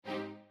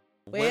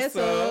What's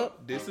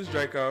up? This is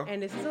Draco.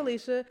 And this is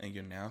Alicia. And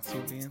you're now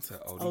tuned in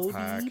to OD OD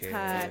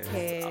Podcast.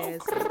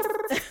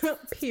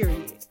 Podcast.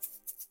 Period.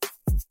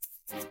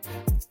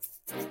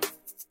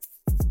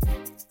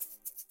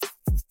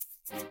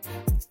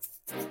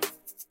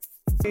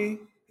 If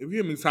you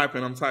hear me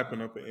typing, I'm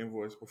typing up an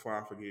invoice before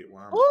I forget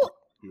why I'm Ooh. on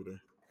the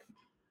computer.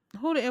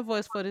 Who the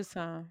invoice for this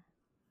time?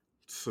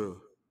 So,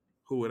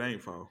 who it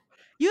ain't for?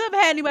 You ever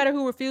had anybody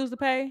who refused to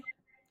pay?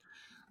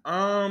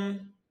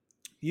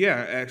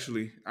 Yeah,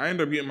 actually. I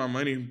ended up getting my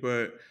money,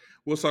 but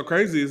what's so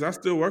crazy is I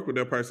still work with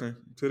that person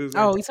to this day.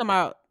 Oh, you talking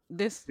about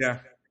this? Yeah.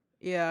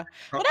 Yeah.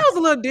 Well, that was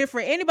a little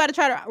different. Anybody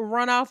try to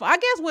run off? I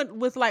guess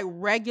with like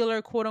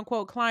regular quote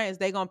unquote clients,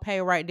 they gonna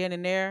pay right then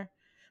and there.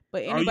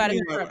 But Oh, you anybody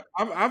mean who like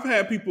I've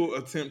had people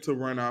attempt to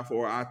run off,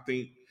 or I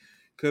think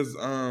because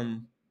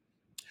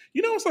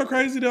you know what's so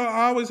crazy though?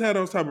 I always had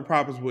those type of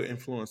problems with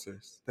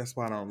influencers. That's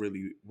why I don't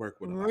really work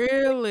with a lot.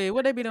 Really,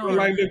 what they be So doing?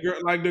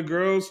 like the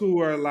girls who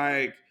are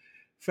like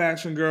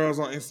fashion girls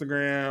on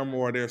Instagram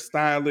or they're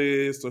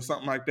stylists or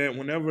something like that.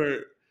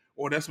 Whenever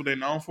or that's what they're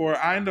known for.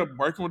 I end up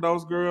working with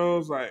those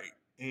girls like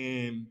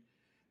and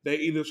they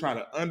either try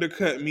to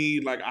undercut me.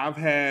 Like I've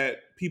had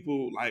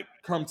people like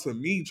come to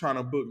me trying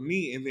to book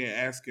me and then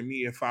asking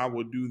me if I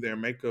would do their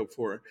makeup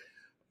for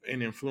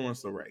an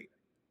influencer rate.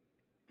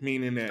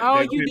 Meaning that Oh,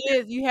 they you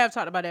did. You have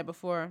talked about that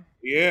before.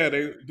 yeah,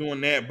 they doing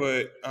that,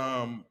 but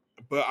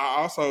I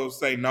also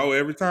say no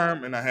every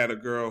time. And I had a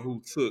girl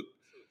who took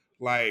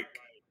like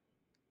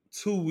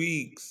 2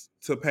 weeks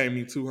to pay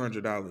me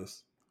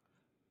 $200.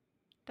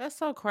 That's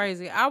so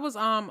crazy. I was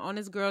on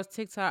this girl's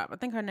TikTok. I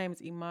think her name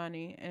is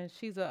Imani, and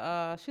she's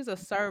a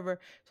server.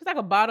 She's like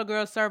a bottle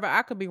girl server.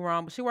 I could be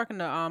wrong, but she work in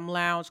the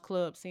lounge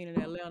club scene in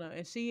Atlanta,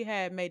 and she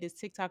had made this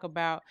TikTok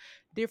about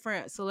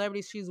different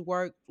celebrities she's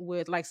worked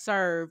with, like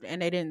served,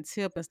 and they didn't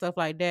tip and stuff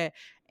like that.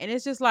 And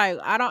it's just like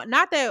I don't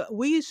not that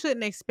we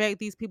shouldn't expect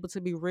these people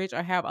to be rich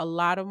or have a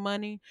lot of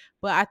money,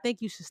 but I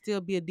think you should still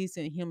be a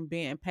decent human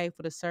being and pay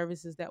for the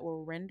services that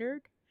were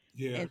rendered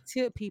Yeah, and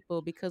tip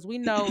people because we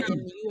know in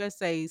the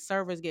USA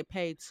servers get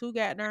paid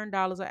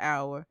 $2 an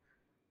hour.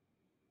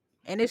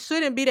 And it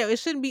shouldn't be that it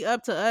shouldn't be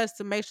up to us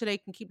to make sure they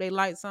can keep their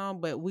lights on,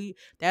 but we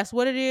that's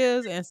what it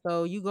is. And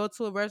so you go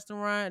to a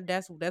restaurant,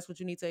 that's what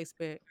you need to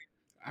expect.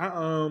 I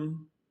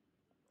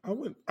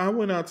I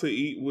went out to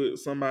eat with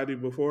somebody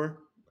before,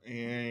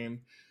 and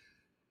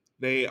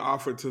they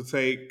offered to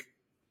take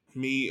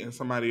me and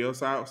somebody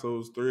else out. So it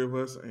was three of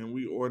us, and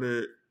we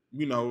ordered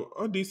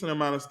a decent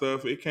amount of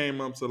stuff. It came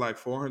up to like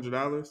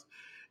 $400,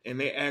 and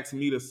they asked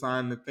me to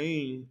sign the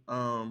thing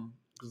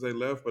because they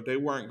left, but they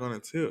weren't gonna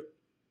tip.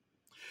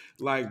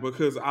 Like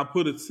because I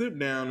put a tip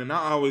down and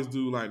I always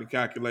do like the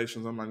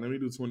calculations. I'm like, let me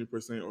do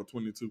 20% or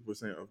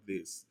 22% of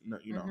this, Hmm.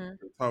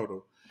 the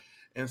total.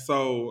 And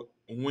so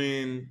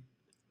when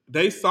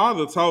they saw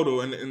the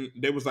total and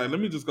they was like, let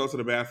me just go to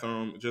the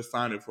bathroom, just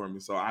sign it for me.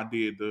 So I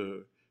did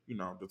the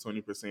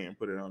 20% and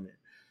put it on there.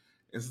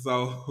 And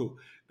so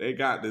they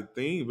got the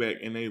thing back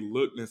and they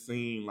looked and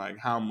seen like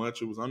how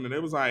much it was under. They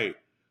was like,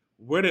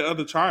 where did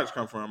other charge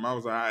come from? I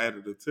was like, I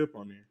added a tip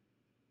on there.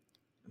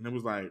 And it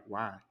was like,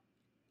 why?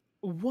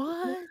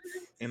 What?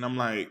 And I'm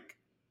like,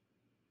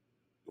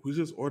 we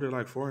just ordered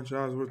like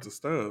 $400 worth of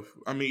stuff.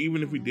 I mean,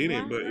 even if we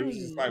didn't, but it was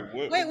just Right. like,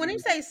 what? Wait, when you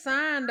say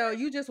sign though,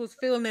 you just was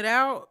filling it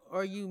out,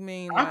 or you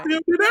mean I like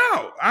filled it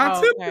out. I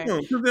oh, tipped okay.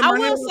 them because in I my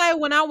head, will say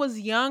when I was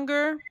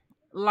younger,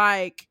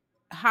 like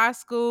high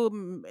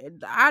school,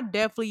 I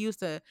definitely used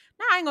to.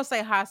 Now I ain't gonna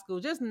say high school,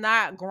 just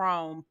not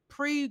grown,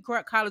 pre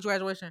college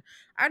graduation.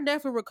 I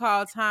definitely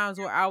recall times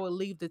where I would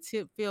leave the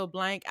tip field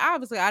blank.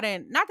 Obviously, I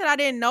didn't. Not that I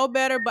didn't know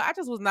better, but I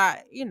just was not.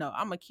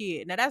 I'm a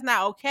kid. Now that's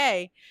not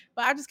okay,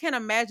 but I just can't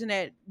imagine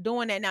that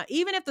doing that now.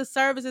 Even if the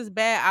service is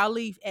bad, I'll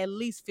leave at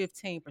least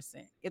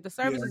 15%. If the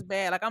yeah, service is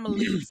bad, like I'm gonna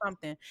leave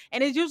something,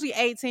 and it's usually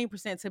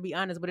 18% to be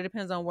honest, but it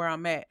depends on where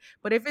I'm at.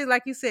 But if it's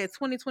like you said,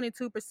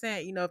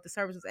 22%, if the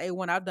service is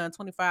A1, I've done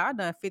 25, I've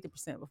done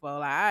 50% before.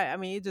 Like I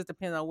mean, it just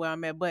depends on where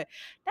I'm at. But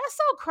that's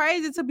so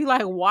crazy to be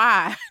like,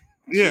 why?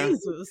 yeah.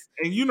 Jesus.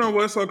 And you know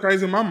what's so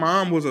crazy? My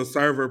mom was a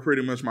server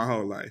pretty much my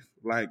whole life,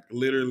 like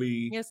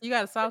literally. Yes, you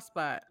got a soft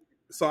spot.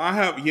 So I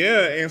have,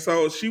 yeah, and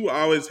so she would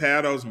always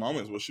have those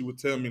moments where she would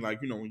tell me,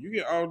 like, when you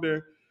get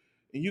older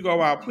and you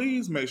go out,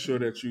 please make sure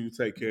that you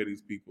take care of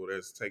these people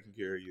that's taking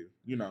care of you.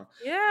 Yeah,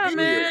 Yeah,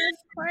 man,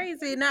 it's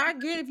crazy. Now I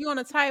get if you're on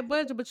a tight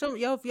budget, but your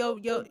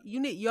you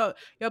need your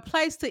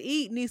place to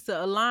eat needs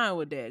to align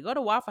with that. Go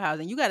to Waffle House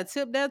and you got to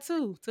tip there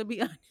too. To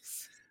be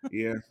honest.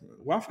 yeah.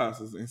 Waffle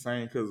House is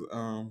insane because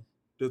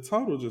the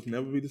total just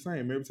never be the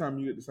same every time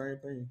you get the same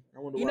thing. I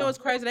wonder You know why. what's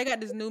crazy? They got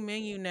this new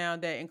menu now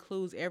that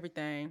includes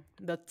everything,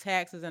 the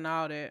taxes and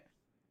all that.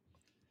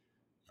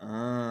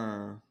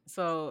 Ah,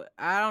 So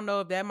I don't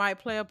know if that might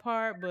play a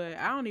part, but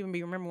I don't even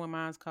be remember what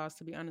mine's cost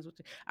to be honest with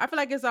you. I feel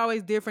like it's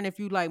always different if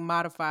you like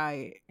modify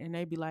it and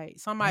they be like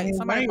man, I somebody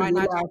didn't might not just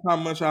realize how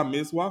much I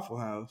miss Waffle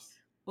House.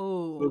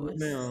 oh So it's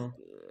now,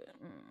 good.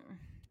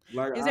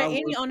 like Is there I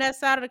any was, on that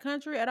side of the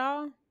country at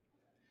all?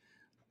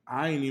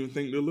 I ain't even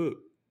think to look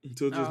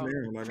until just Oh,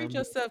 now. Like treat I'm,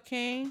 yourself,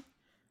 King.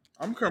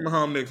 I'm coming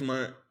home next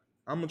month.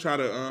 I'm gonna try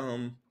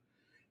to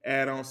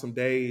add on some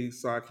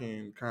days so I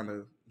can kind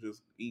of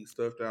just eat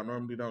stuff that I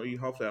normally don't eat.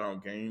 Hopefully, I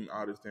don't gain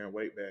all this damn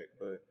weight back.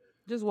 But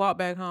Just walk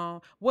back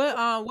home.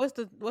 What what's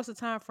the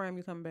time frame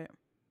you coming back?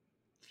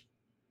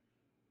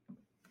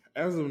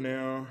 as of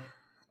now,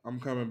 I'm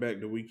coming back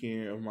the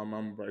weekend of my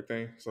mama's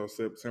birthday, so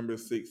September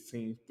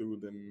 16th through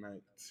the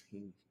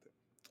 19th.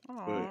 But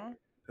Aw.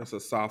 that's a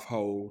soft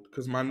hold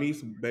because my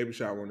niece baby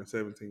shower on the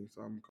 17th.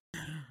 So I'm.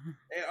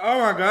 And, oh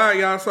my god,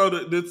 y'all! So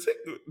the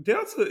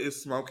Delta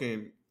is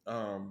smoking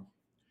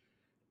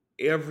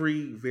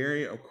every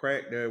variant of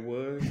crack there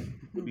was.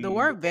 The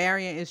word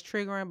variant is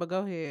triggering, but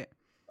go ahead.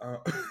 Uh,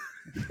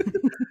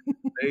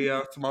 they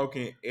are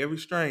smoking every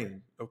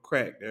strain of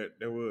crack that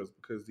there was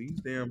because these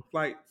damn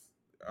flights.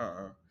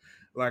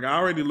 Like I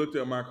already looked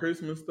at my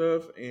Christmas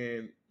stuff,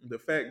 and the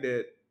fact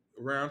that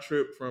round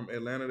trip from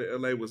Atlanta to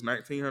LA was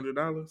 $1,900.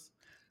 I will,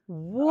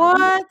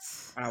 What?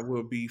 I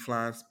will be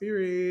flying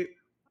Spirit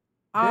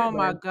Oh that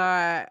my day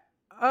god.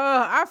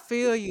 I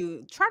feel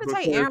you. Try to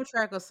take because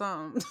Amtrak or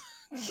something.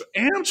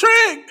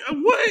 Amtrak,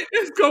 what?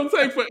 It's gonna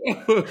take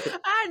forever.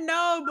 I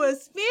know, but uh,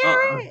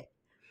 Spirit,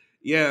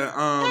 yeah.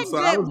 So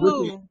take I was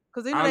looking. JetBlue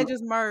because you know I they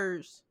just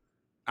merged.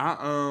 I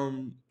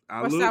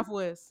Or looked.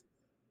 Southwest.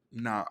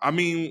 No, I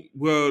mean,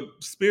 well,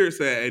 Spirit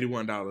said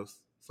 $81,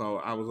 so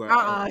I was like,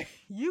 oh,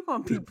 You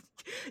gonna be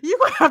you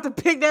gonna have to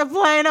pick that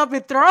plane up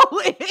and throw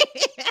it.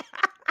 it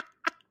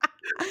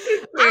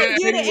I said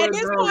get it. At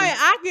this point, $81.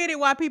 I get it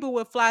why people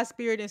would fly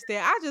Spirit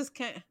instead. I just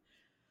can't.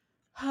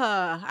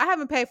 I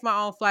haven't paid for my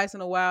own flights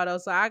in a while though,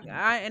 so I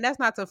and that's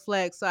not to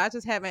flex. So I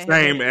just haven't had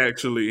Same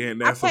actually,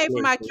 and I that's a paid for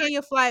flex. my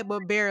Kenya flight,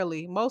 but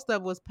barely. Most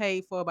of it was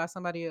paid for by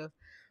somebody else.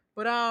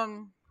 But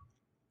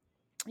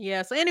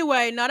yeah. So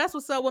anyway, no, that's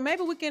what's up. Well,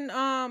 maybe we can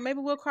maybe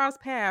we'll cross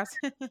paths.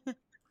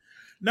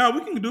 No,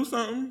 we can do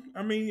something.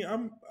 I mean,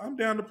 I'm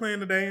down to plan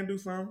today and do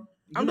something.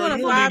 I'm doing a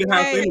You don't leave five the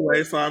house k.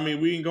 anyway, so I mean,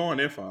 we ain't going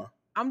that far.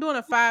 I'm doing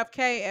a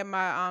 5K at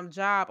my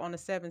job on the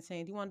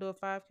 17th. You want to do a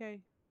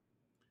 5K?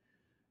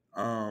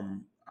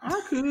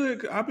 I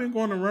could. I've been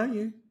going to run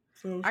you,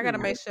 so I gotta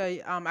shoot. make sure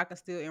I can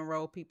still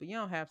enroll people. You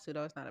don't have to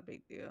though; it's not a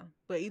big deal.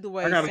 But either I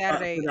way, gotta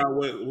Saturday figure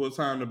out what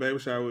time the baby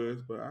shower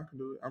is, but I can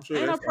do it. I'm sure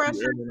ain't no that's gonna be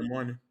pressure. early in the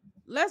morning.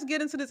 Let's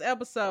get into this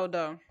episode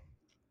though.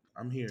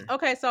 I'm here.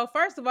 Okay, so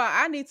first of all,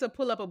 I need to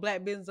pull up a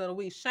Black Business of the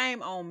Week.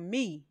 Shame on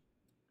me.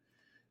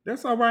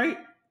 That's all right.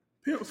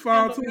 Pimps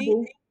fall Handle too, me.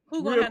 boo.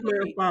 Who gonna Real handle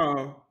players me?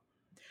 fall.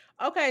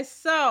 Okay,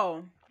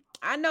 so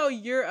I know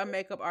you're a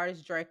makeup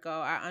artist, Draco.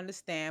 I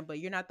understand, but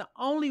you're not the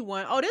only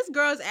one. Oh, this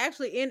girl is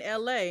actually in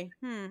LA.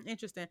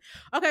 Interesting.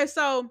 Okay,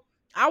 so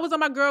I was on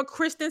my girl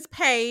Kristen's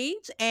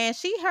page, and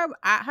her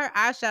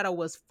eyeshadow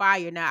was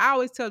fire. Now I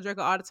always tell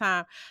Draco all the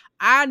time,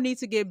 I need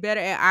to get better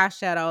at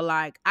eyeshadow.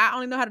 Like I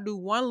only know how to do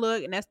one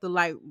look, and that's the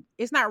like.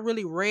 It's not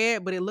really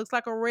red, but it looks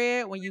like a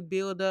red when you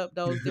build up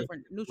those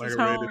different neutral Like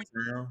a reddish tones.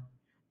 brown.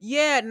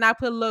 Yeah, and I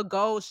put a little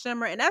gold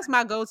shimmer, and that's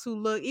my go-to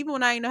look. Even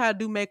when I didn't know how to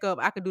do makeup,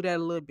 I could do that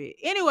a little bit.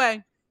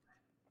 Anyway,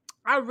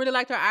 I really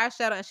liked her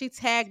eyeshadow, and she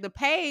tagged the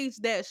page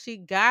that she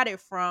got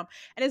it from.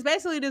 And it's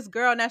basically this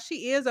girl. Now,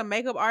 she is a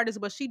makeup artist,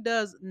 but she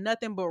does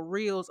nothing but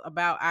reels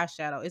about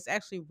eyeshadow. It's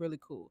actually really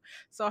cool.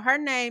 So her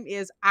name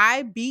is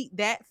I Beat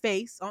That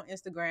Face on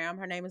Instagram.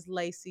 Her name is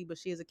Lacey, but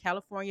she is a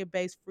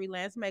California-based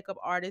freelance makeup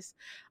artist.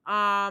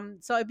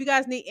 So if you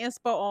guys need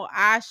inspo on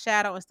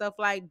eyeshadow and stuff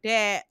like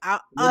that,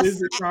 What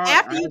is it called?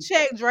 after you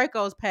check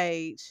Draco's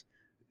page,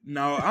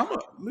 No,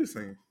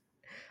 listen.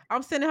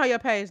 I'm sending her your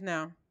page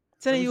now.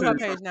 Let Sending me you tell her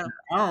you page something.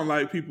 now. I don't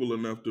like people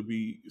enough to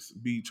be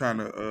trying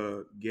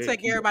to Take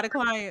gatekeep. everybody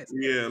clients.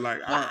 Yeah, like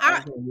Well, I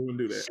can't even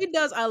do that. she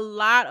does a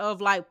lot of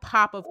like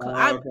pop of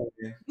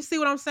Okay. you see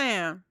what I'm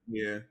saying?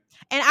 Yeah.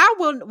 And I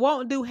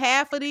won't do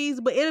half of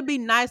these, but it'll be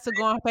nice to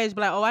go on her page and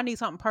be like, oh, I need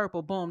something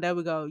purple. Boom, there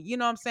we go. You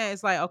know what I'm saying?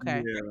 It's like,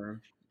 okay. Yeah.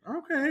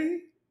 Okay.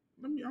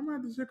 I'm gonna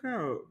have to check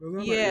out because I'm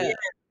like, Yeah.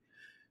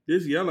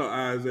 this yellow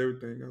eye is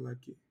everything. I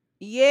like it.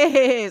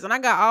 Yes, and I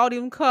got all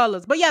them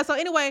colors. But yeah, so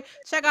anyway,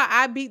 check out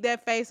I Beat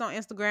That Face on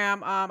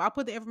Instagram. I'll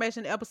put the information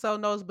in the episode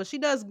notes, but she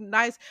does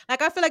nice.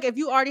 Like I feel like if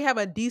you already have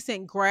a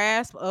decent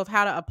grasp of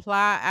how to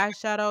apply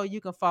eyeshadow,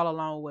 you can follow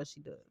along with what she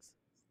does.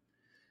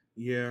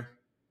 Yeah,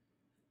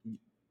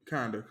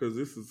 kinda, because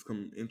this is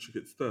some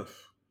intricate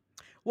stuff.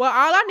 Well,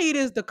 all I need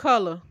is the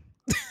color.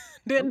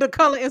 The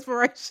color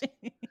inspiration.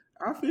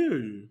 I feel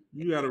you.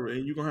 You gotta,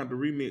 and you gonna have to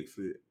remix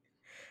it.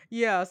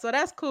 Yeah, so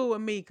that's cool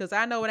with me because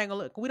I know it ain't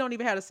gonna look. We don't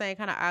even have the same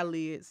kind of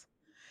eyelids.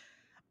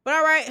 But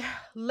all right,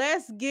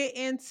 let's get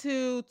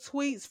into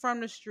tweets from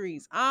the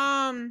streets.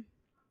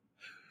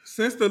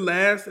 Since the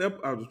last I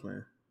was just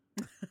playing.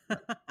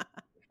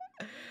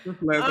 Since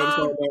the last um,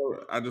 episode,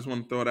 though, I just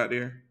want to throw it out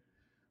there.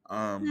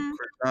 hmm,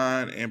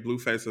 Krishan and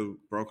Blueface have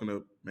broken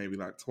up maybe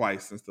like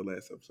twice since the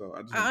last episode.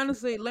 I just I want to.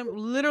 honestly,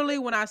 literally,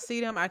 when I see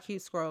them, I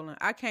keep scrolling.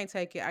 I can't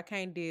take it. I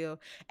can't deal.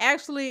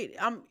 Actually,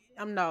 I'm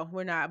no,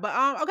 we're not.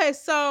 But okay.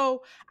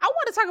 So I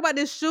want to talk about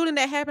this shooting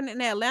that happened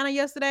in Atlanta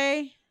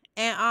yesterday.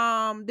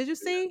 And did you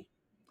see?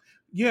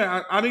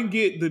 Yeah, I didn't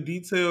get the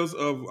details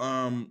of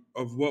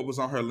what was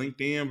on her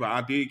LinkedIn, but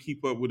I did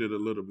keep up with it a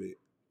little bit.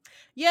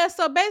 Yeah,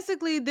 so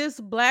basically, this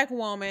black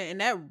woman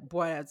and that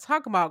boy,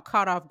 talking about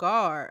caught off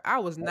guard. I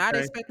was not Okay.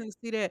 expecting to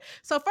see that.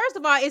 So first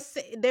of all,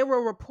 they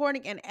were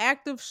reporting an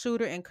active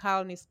shooter in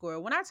Colony Square.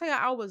 When I tell you,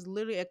 I was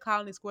literally at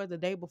Colony Square the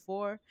day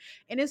before,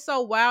 and it's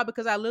so wild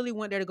because I literally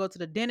went there to go to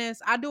the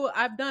dentist.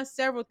 I've done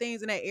several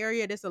things in that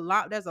area. There's a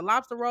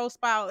lobster roll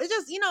spot. It's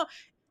just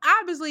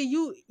obviously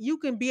you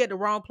can be at the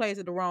wrong place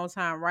at the wrong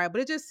time, right?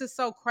 But it just is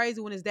so crazy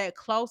when it's that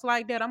close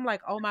like that. I'm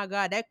like, oh my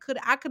god, I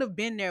could have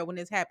been there when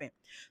this happened.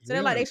 So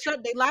Yeah.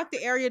 they locked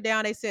the area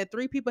down. They said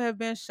 3 people have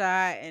been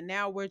shot, and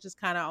now we're just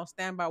kind of on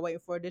standby waiting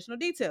for additional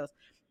details.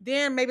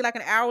 Then maybe like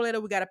an hour later,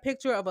 we got a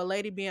picture of a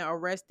lady being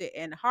arrested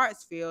in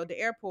Hartsfield, the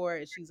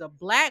airport. She's a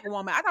black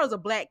woman. I thought it was a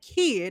black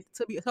kid,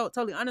 to be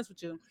totally honest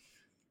with you.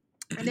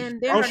 And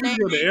then Oh, her she name.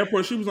 was at the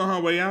airport. She was on her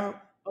way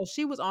out. Oh,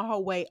 she was on her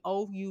way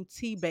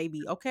OUT,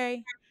 baby.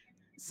 Okay,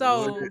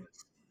 What? so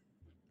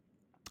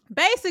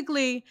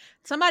basically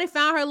somebody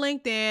found her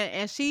LinkedIn,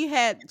 and she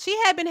had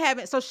been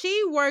having, so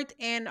she worked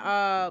in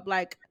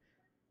like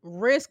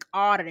risk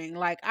auditing.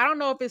 Like, I don't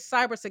know if it's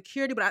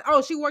cybersecurity, but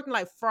she worked in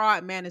like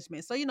fraud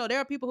management. So, there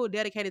are people who are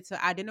dedicated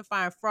to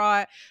identifying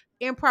fraud,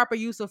 improper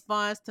use of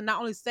funds to not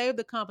only save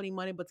the company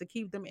money, but to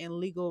keep them in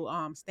legal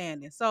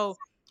standing. So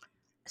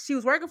she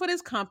was working for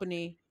this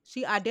company.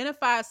 She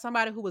identified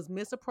somebody who was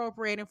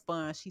misappropriating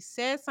funds. She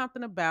said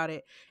something about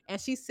it, and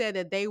she said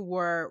that they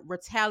were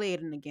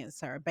retaliating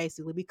against her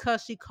basically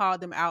because she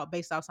called them out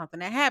based off something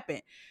that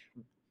happened.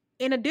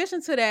 In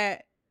addition to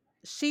that,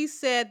 she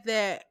said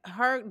that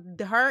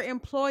her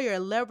employer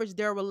leveraged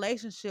their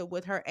relationship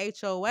with her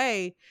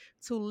HOA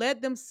to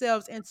let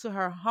themselves into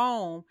her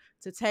home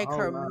to take Oh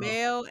her wow.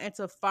 mail and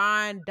to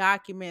find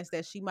documents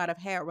that she might have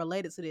had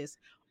related to this.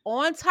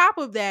 On top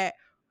of that,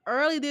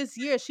 early this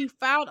year, she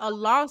filed a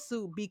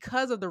lawsuit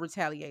because of the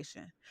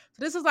retaliation.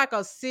 So this is like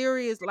a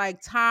serious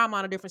like time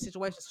on a different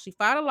situation. So she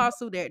filed a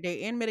lawsuit. They're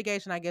in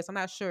mitigation, I guess. I'm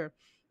not sure,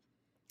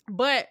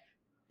 but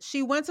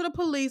she went to the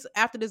police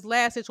after this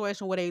last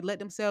situation where they let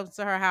themselves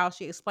into her house.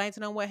 She explained to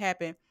them what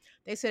happened.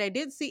 They said they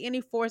didn't see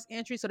any forced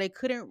entry, so they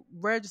couldn't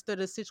register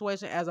the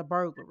situation as a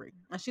burglary.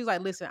 And she's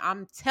like, listen,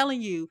 I'm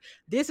telling you,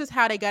 this is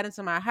how they got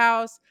into my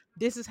house.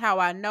 This is how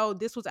I know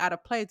this was out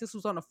of place. This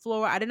was on the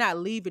floor. I did not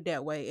leave it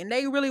that way. And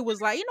they really was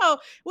like,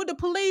 with the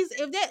police,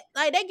 if that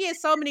like they get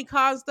so many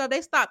calls and stuff, they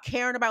stop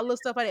caring about little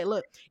stuff like that.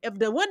 Look, if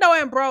the window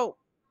ain't broke,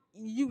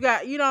 you know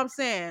what I'm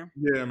saying?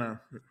 Yeah, no.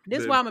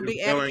 This is why I'm a If big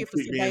they ain't advocate for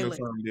kicked in or surveillance.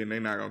 something, then they're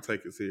not gonna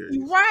take it serious.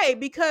 Right,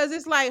 because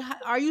it's like,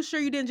 are you sure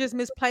you didn't just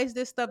misplace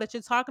this stuff that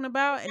you're talking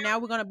about? And now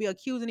we're gonna be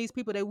accusing these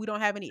people that we don't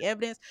have any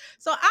evidence.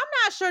 So I'm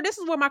not sure. This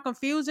is where my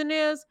confusion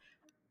is.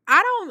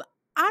 I don't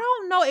I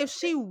don't know if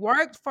she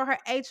worked for her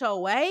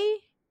HOA.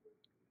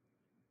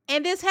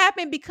 And this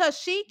happened because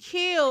she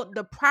killed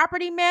the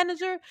property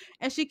manager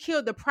and she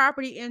killed the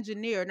property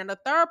engineer. Now, the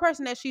third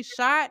person that she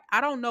shot,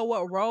 I don't know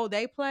what role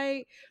they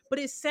played, but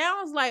it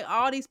sounds like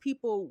all these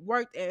people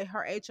worked at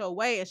her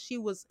HOA and she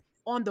was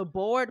on the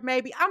board.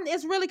 Maybe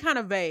it's really kind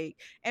of vague.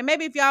 And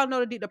maybe if y'all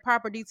know the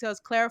proper details,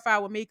 clarify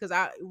with me because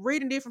I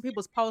reading different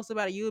people's posts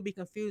about it, you'll be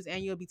confused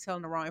and you'll be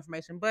telling the wrong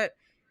information. But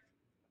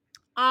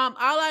all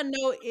I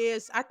know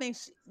is I think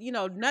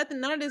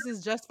none of this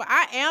is justified.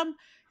 I am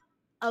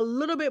a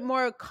little bit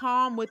more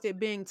calm with it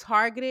being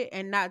targeted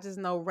and not just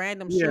no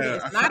random shooting.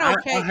 It's Yeah, not I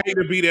okay. hate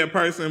to be that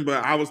person,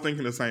 but I was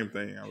thinking the same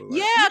thing. I was like,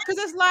 Yeah, because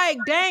it's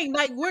like, dang,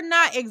 like we're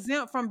not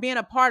exempt from being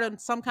a part of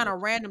some kind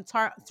of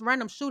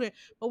random shooting,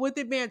 but with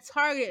it being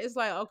targeted, it's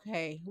like,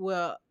 okay,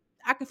 well,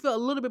 I can feel a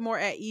little bit more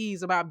at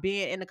ease about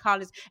being in the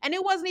college, and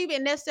it wasn't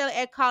even necessarily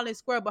at College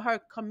Square, but her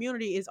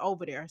community is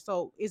over there,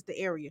 so it's the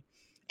area.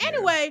 yeah,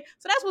 Anyway,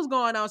 so that's what's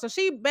going on. So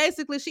she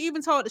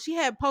even told that she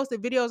had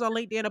posted videos on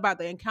LinkedIn about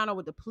the encounter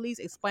with the police,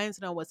 explaining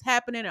to them what's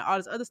happening and all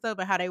this other stuff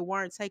and how they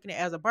weren't taking it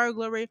as a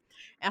burglary.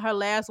 And her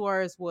last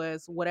words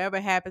was, "Whatever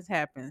happens,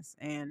 happens."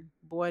 And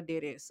boy,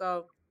 did it.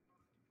 So,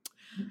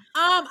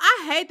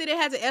 I hate that it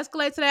had to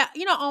escalate to that.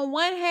 On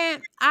one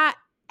hand, I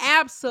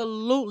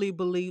absolutely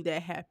believe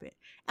that happened.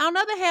 On the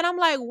other hand, I'm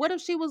like, what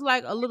if she was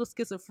like a little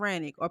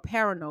schizophrenic or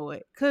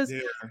paranoid? Because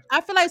yeah,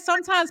 I feel like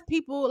sometimes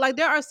people, like,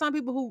 there are some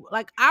people who,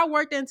 like, I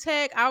worked in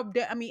tech. I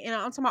mean, and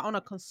I'm talking about on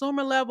a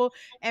consumer level,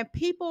 and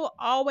people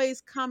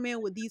always come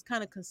in with these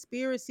kind of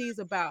conspiracies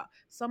about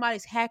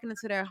somebody's hacking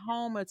into their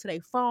home or to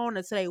their phone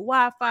or to their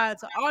Wi-Fi,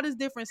 to all this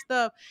different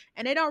stuff,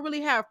 and they don't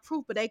really have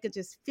proof, but they could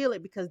just feel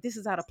it because this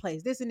is out of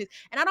place, this and this.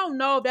 And I don't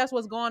know if that's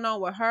what's going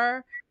on with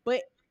her,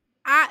 but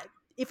I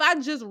if I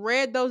just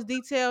read those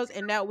details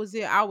and that was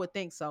it, I would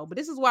think so. But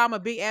this is why I'm a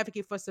big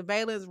advocate for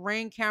surveillance,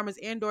 ring cameras,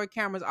 indoor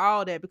cameras,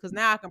 all that, because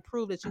now I can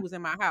prove that she was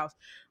in my house.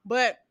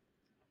 But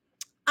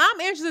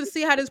I'm interested to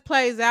see how this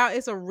plays out.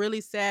 It's a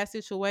really sad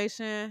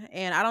situation,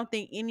 and I don't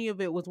think any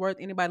of it was worth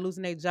anybody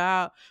losing their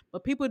job.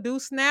 But people do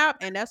snap,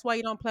 and that's why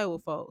you don't play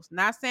with folks.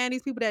 Not saying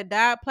these people that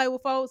died play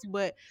with folks,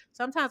 but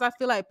sometimes I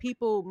feel like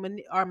people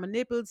are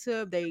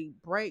manipulative. They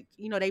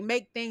they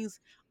make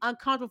things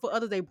uncomfortable for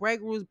others. They break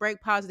rules,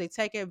 break policies, they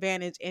take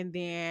advantage, and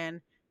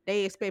then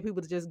they expect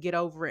people to just get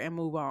over it and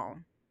move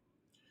on.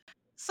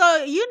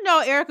 So you know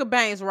Erica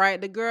Banks, right?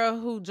 The girl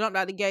who jumped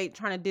out the gate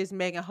trying to diss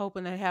Megan,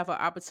 hoping to have an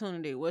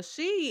opportunity. Well,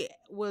 she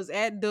was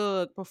at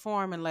Doug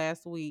performing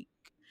last week,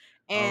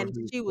 Oh, and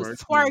he's she was working.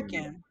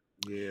 twerking.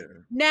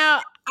 Yeah.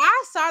 Now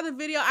I saw the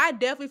video. I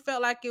definitely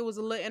felt like it was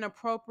a little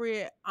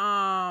inappropriate. What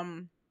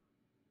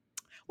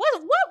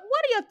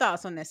are your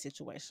thoughts on that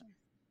situation?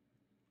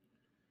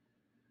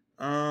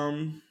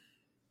 Um,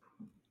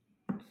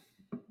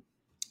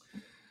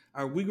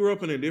 we grew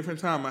up in a different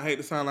time. I hate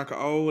to sound like an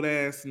old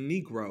ass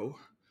Negro,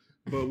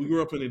 but we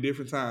grew up in a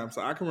different time.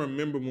 So I can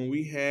remember when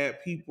we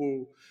had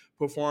people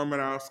perform at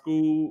our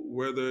school,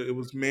 whether it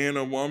was man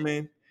or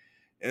woman.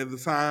 At the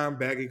time,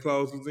 baggy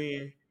clothes was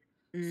in.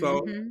 So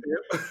Mm-hmm.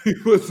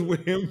 it was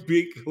wearing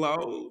big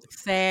clothes.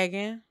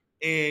 Sagging.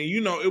 And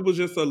it was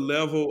just a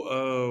level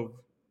of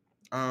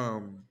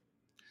um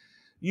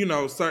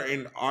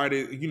certain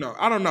artists,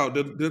 I don't know,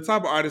 the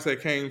type of artists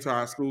that came to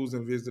our schools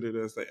and visited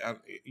us,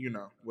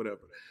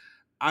 whatever.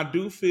 I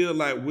do feel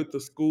like with the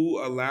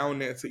school allowing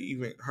that to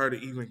even her to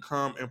even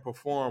come and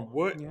perform,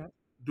 what Yeah.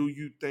 do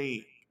you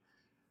think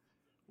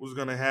was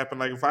gonna happen?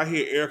 Like if I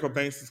hear Erica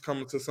Banks is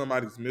coming to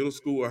somebody's middle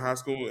school or high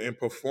school and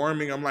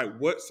performing, I'm like,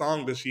 what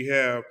song does she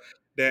have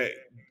that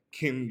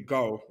can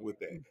go with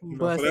that? So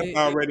Bust that's it.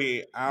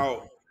 already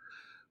out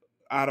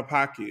of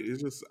pocket.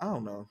 It's just I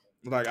don't know.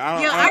 Like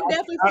Yeah, I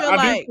definitely feel I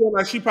do like feel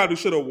like she probably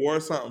should have wore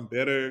something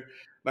better,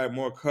 like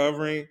more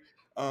covering.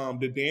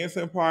 The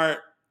dancing part,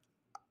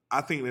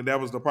 I think that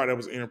was the part that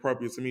was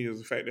inappropriate to me is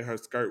the fact that her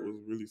skirt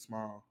was really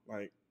small.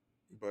 Like,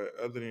 but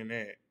other than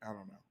that, I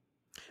don't know.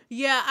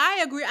 yeah,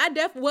 I agree.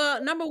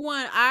 Well, number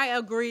one, I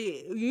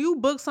agree. You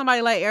book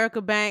somebody like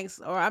Erica Banks,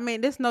 or I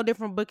mean, this no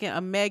different booking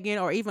a Megan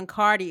or even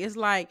Cardi. It's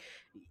like,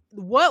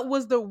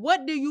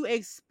 what do you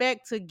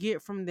expect to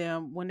get from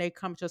them when they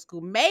come to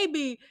school?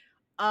 Maybe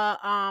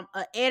a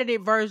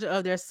edited version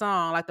of their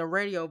song, like the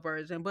radio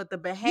version, but the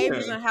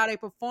behaviors Yeah, and how they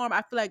perform,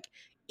 I feel like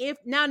if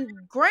now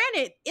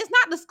granted, it's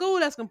not the school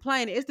that's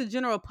complaining, it's the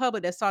general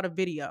public that saw the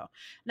video.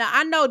 Now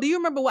I know. Do you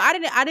remember? Well,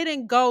 I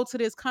didn't go to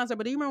this concert,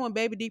 but do you remember when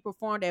Baby D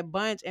performed at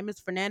Bunch and Miss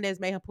Fernandez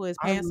made him pull his I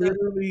pants up?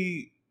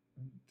 literally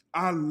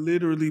I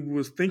literally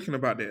was thinking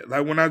about that.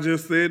 Like when I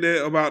just said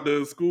that about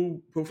the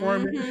school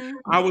performance, Mm-hmm.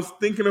 I was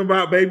thinking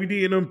about Baby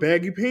D in them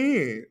baggy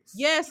pants.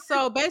 Yes,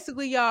 so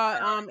basically,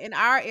 y'all, in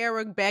our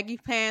era, baggy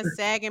pants,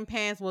 sagging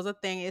pants was a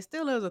thing. It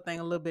still is a thing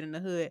a little bit in the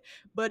hood.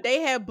 But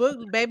they had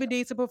booked Baby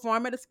D to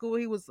perform at the school.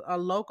 He was a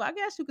local. I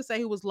guess you could say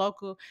he was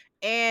local.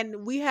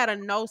 And we had a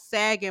no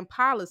sagging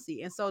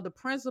policy. And so the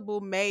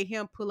principal made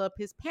him pull up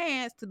his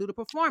pants to do the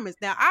performance.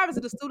 Now,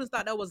 obviously, the students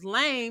thought that was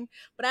lame,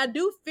 but I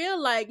do feel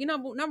like,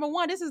 number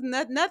one, this is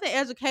nothing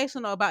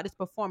educational about this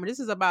performance. This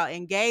is about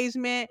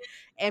engagement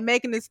and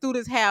making the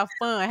students have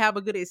fun, have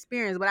a good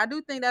experience. But I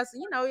do think that's,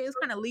 it's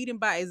kind of leading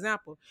by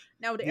example.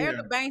 Now with the Yeah,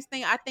 Erica Banks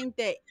thing, I think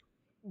that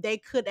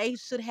they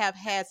should have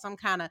had some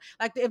kind of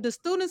like if the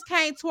students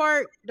can't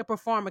twerk, the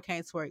performer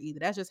can't twerk either.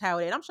 That's just how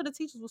it is. I'm sure the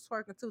teachers was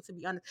twerking too, to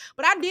be honest.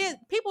 But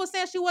people were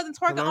saying she wasn't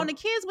twerking on hello. the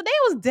kids, but they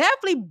was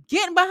definitely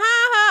getting behind her.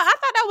 I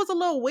thought that was a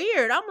little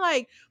weird. I'm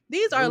like,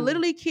 these are Hello.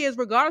 literally kids,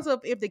 regardless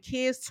of if the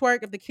kids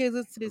twerk, if the kids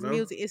listen to this Hello.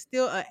 music, it's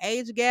still an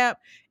age gap,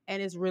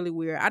 and it's really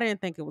weird. I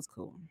didn't think it was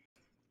cool.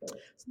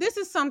 So this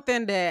is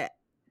something that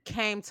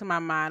came to my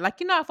mind.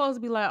 Like, I'm supposed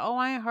to be like, oh,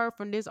 I ain't heard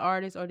from this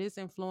artist or this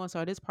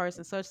influencer or this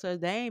person, such. They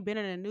ain't been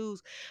in the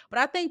news. But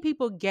I think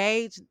people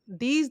gauge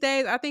these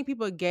days, I think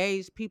people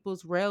gauge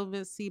people's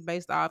relevancy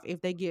based off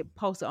if they get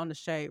posted on the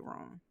Shade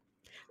Room.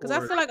 Because I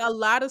Or feel like a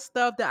lot of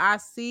stuff that I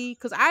see,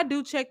 because I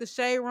do check the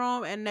Shade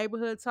Room and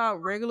Neighborhood Talk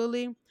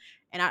regularly.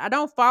 And I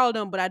don't follow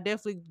them, but I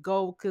definitely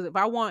go because if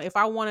I want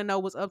to know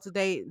what's up to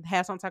date,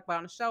 have something to talk about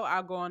on the show,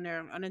 I'll go on there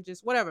and then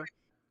just whatever.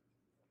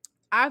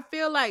 I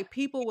feel like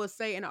people will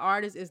say an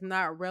artist is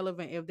not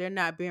relevant if they're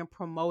not being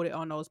promoted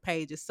on those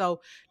pages.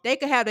 So they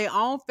could have their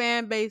own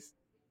fan base.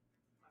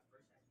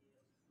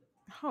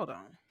 Hold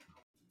on.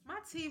 My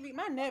TV,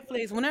 my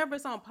Netflix, whenever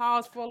it's on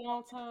pause for a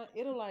long time,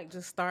 it'll like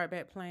just start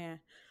back playing.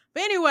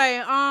 But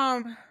anyway,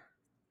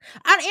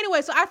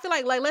 so I feel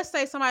like let's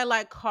say somebody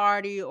like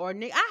Cardi or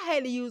Nick. I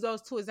hate to use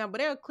those two examples, but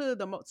they're clearly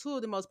two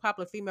of the most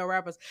popular female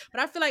rappers.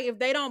 But I feel like if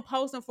they don't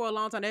post them for a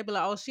long time, they'd be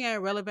like, "Oh, she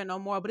ain't relevant no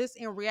more." But it's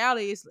in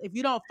reality, it's, if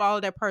you don't follow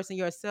that person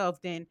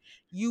yourself, then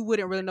you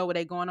wouldn't really know what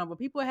they're going on. But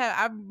people have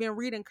I've been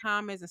reading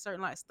comments and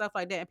certain like stuff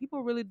like that, and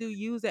people really do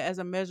use it as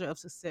a measure of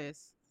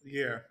success.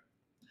 yeah,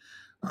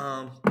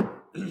 um,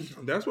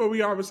 that's where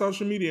we are with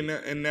social media,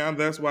 and now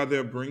that's why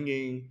they're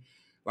bringing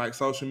like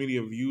social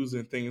media views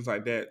and things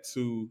like that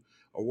to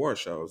award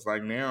shows.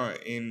 Like now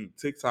in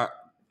TikTok,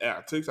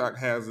 TikTok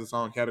has its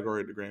own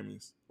category at the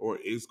Grammys, or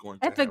is going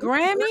to At the have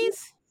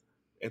Grammys,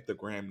 at the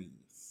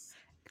Grammys.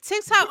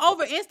 TikTok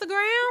over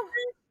Instagram.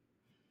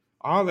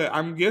 All that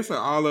I'm guessing,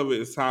 all of it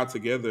is tied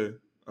together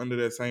under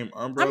that same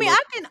I mean, umbrella.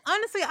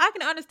 I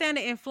can understand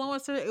the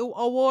influencer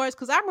awards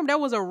because I remember there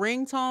was a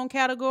ringtone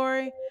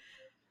category.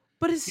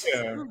 But it's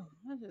Yeah.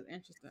 that's just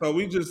interesting. So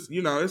we just,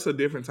 it's a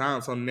different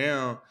time. So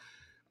now,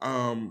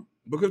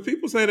 Because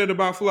people say that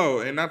about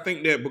Flo, and I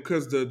think that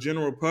because the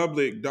general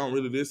public don't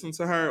really listen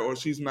to her, or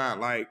she's not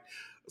like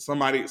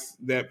somebody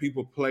that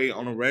people play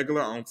on a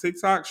regular on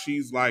TikTok,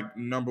 she's like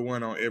number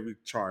one on every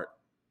chart,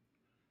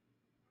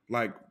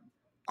 like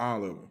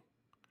all of them.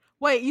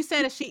 Wait, you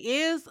saying that she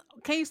is?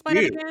 Can you explain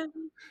that Yeah, again?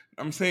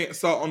 I'm saying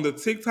so on the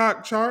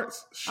TikTok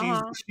charts,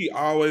 Uh-huh. she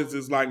always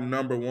is like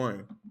number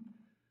one.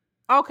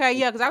 Okay,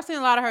 yeah, because I've seen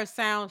a lot of her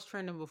sounds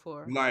trending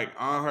before. Like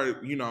on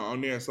her,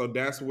 on there. So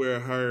that's where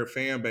her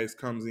fan base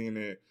comes in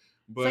at.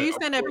 So But you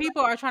of saying that course,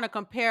 people are trying to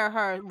compare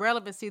her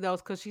relevancy though,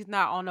 because she's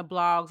not on the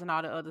blogs and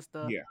all the other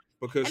stuff, yeah,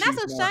 because and she's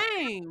that's a not.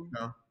 shame.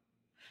 No,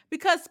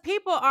 Because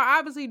people are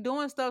obviously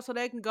doing stuff so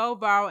they can go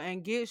viral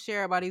and get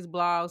shared by these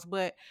blogs,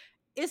 but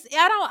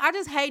I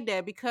just hate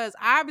that because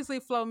obviously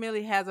Flo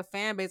Millie has a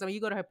fan base. I mean,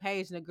 you go to her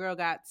page and the girl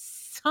got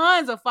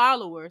tons of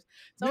followers.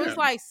 So yeah, it's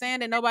like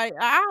saying that nobody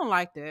I don't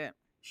like that.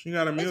 she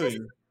got a It's just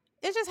million.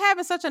 it's just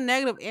having such a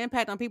negative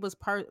impact on people's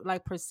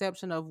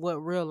perception of what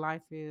real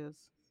life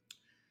is.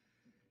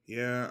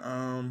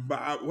 Yeah,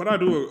 but what I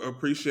do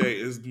appreciate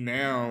is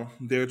now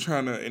they're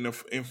trying to in the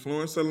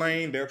influencer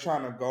lane. They're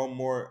trying to go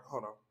more.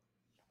 Hold on,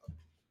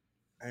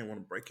 I didn't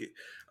want to break it.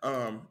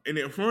 In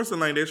the influencer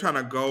lane, they're trying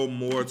to go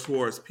more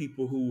towards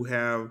people who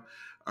have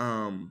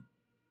um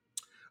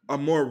a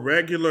more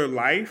regular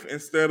life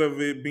instead of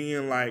it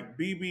being like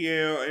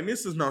BBL. And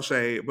this is no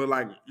shade, but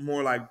like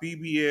more like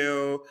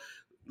BBL,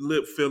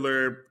 lip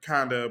filler,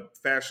 kind of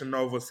Fashion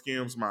Nova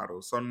Skims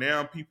models. So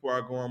now people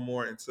are going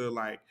more into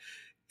like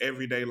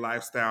everyday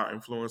lifestyle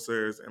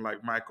influencers and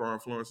like micro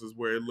influencers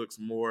where it looks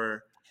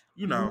more,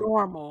 you know,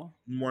 Normal.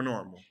 more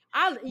normal,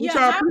 I which Yeah,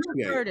 I I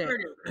appreciate. prefer that.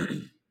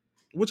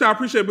 Which I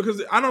appreciate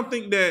because I don't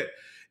think that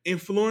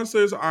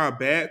influencers are a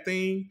bad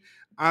thing.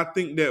 I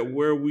think that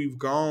where we've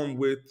gone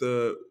with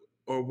the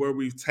or where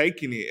we've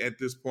taken it at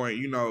this point,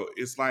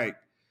 it's like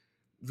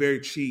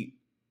very cheap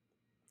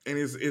and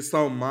it's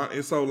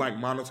so like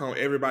monotone.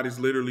 Everybody's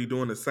literally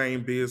doing the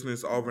same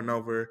business over and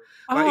over.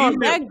 Like Oh,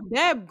 even if,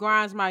 that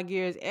grinds my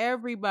gears.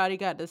 Everybody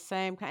got the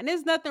same kind.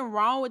 There's nothing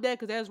wrong with that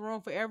because there's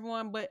room for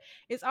everyone. But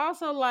it's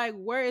also like,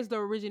 where is the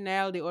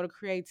originality or the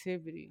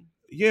creativity?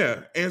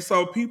 yeah, and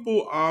so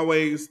people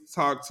always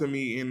talk to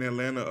me in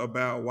Atlanta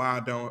about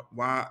why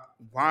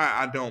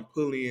I don't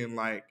pull in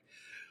like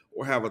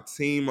or have a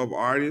team of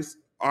artists,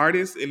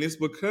 and it's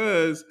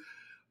because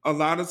a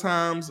lot of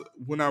times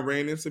when I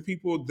ran into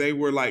people, they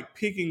were like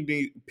picking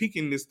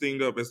this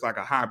thing up as like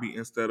a hobby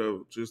instead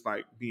of just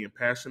like being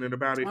passionate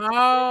about it.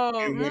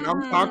 Oh, And when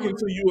I'm talking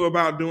to mm-mm. you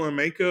about doing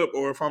makeup,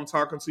 or if I'm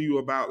talking to you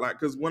about like,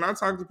 because when I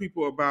talk to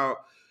people about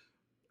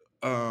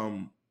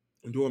um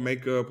doing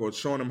makeup or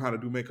showing them how to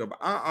do makeup,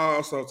 I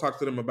also talk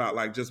to them about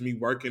like just me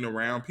working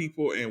around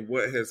people and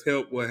what has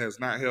helped, what has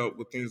not helped,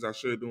 with things I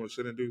should do and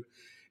shouldn't do.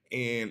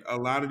 And a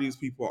lot of these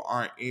people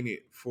aren't in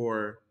it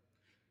for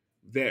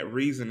that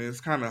reason.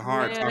 It's kind of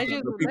hard Yeah, talking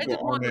to they people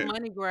just on want the that.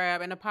 money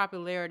grab and the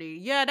popularity.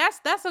 Yeah,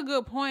 that's a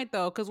good point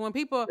though, because when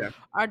people Yeah.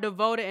 are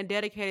devoted and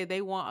dedicated,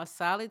 they want a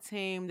solid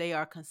team. They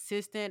are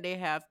consistent. They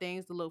have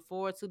things to look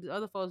forward to. The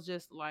other folks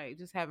just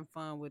having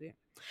fun with it.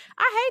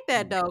 I hate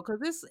that though,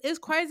 because it's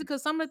crazy.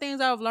 Because some of the things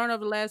I've learned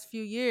over the last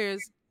few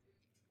years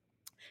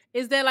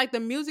is that like the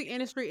music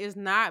industry is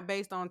not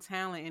based on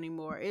talent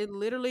anymore. It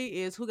literally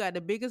is who got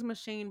the biggest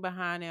machine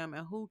behind them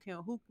and who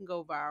can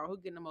go viral, who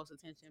getting the most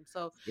attention.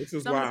 So This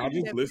is some of why the I people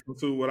just that listen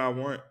to what I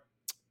want.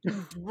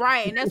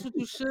 right, and that's what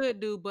you should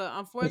do. But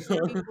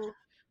unfortunately,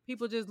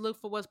 people just look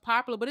for what's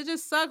popular. But it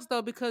just sucks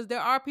though because there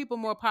are people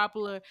more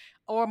popular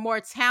or more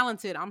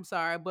talented. I'm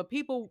sorry, but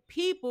people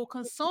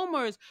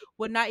consumers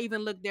would not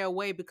even look their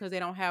way because they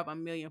don't have a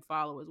million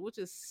followers, which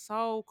is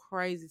so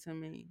crazy to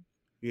me.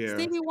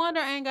 Yeah. Stevie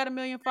Wonder ain't got a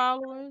million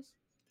followers.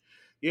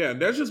 Yeah,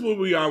 that's just what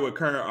we are with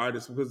current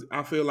artists because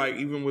I feel like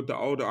even with the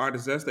older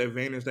artists, that's the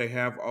advantage they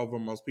have over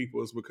most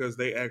people is because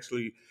they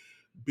actually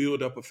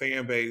build up a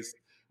fan base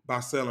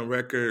by selling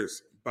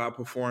records, by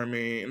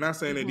performing. And not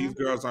saying that these Mhm.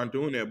 girls aren't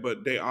doing that,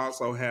 but they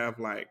also have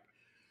like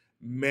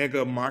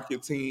mega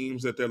market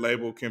teams that their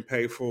label can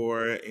pay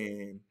for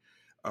and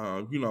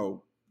uh, you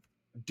know,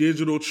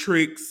 digital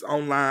tricks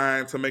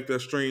online to make their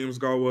streams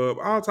go up,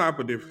 all type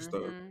of different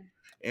stuff. Mhm.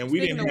 And we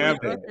Speaking didn't of have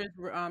which, that.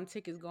 Usher's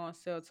tickets go on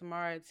sale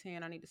tomorrow at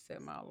 10. I need to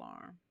set my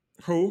alarm.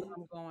 Who?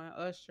 I'm going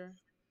Usher.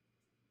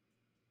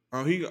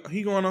 Oh,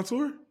 he going on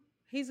tour?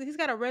 He's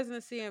got a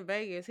residency in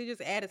Vegas. He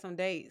just added some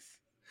dates.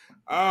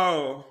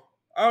 Oh,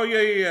 oh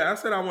yeah. I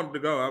said I wanted to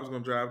go. I was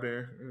gonna drive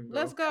there and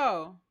Let's go.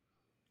 go.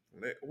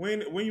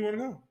 When you want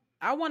to go?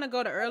 I want to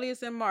go the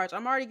earliest in March.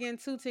 I'm already getting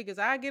 2 tickets.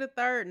 I get a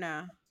third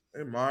now.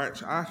 In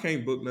March. I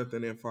can't book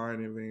nothing in far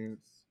in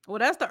advance. Well,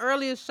 that's the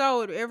earliest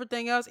show.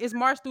 Everything else is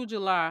March through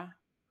July.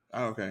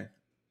 Oh, okay.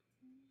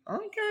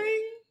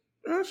 Okay.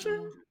 Usher.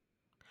 Mm.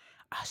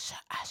 Usher,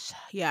 Usher.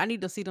 Yeah, I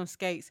need to see them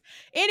skates.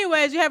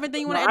 Anyways, you have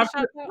anything you want No, to add to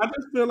shout out? I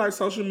just feel like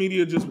social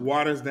media just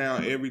waters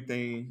down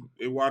everything.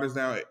 It waters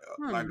down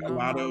I like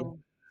know.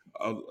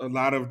 a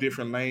lot of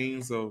different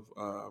lanes of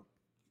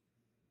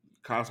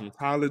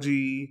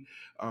cosmetology.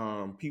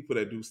 People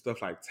that do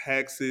stuff like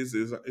taxes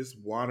is it's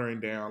watering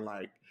down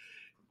like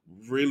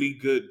really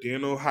good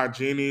dental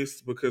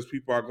hygienists because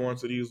people are going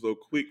to these little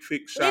quick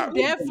fix It shops.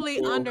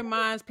 definitely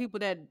undermines people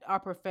that are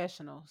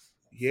professionals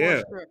for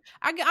Yeah, sure.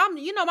 I'm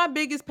my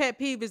biggest pet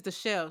peeve is the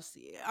chefs.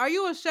 Are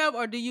you a chef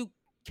or do you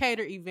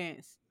cater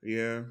events?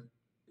 yeah.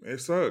 It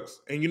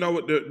sucks. And you know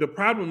what the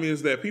problem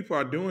is that people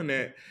are doing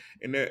that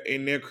and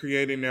they're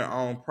creating their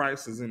own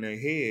prices in their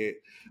head.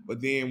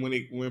 But then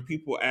when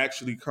people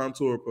actually come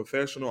to a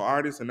professional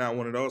artist and not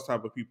one of those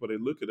type of people, they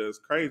look at us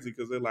crazy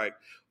because they're like,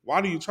 "Why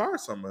do you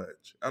charge so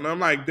much?" And I'm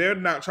like, "They're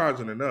not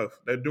charging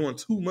enough. They're doing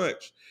too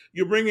much.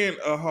 You're bringing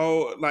a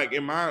whole like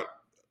in my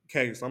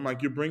case, I'm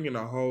like you're bringing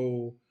a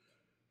whole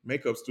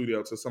makeup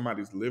studio to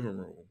somebody's living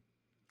room.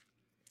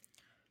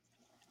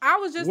 I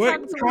was just What?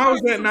 talking to How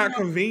is a that friend. not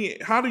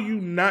convenient? How do you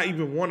not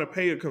even want to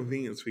pay a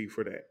convenience fee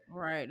for that?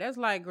 Right, that's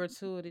like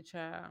gratuity,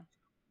 child.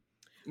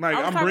 Like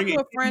I was I'm talking bringing to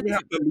a you friend. even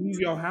have to leave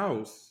your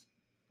house.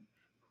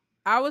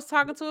 I was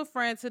talking to a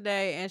friend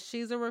today, and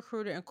she's a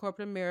recruiter in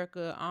corporate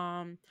America.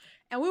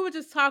 And we were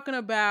just talking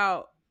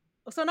about.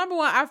 So number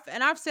one,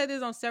 I've said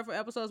this on several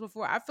episodes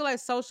before. I feel like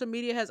social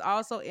media has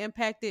also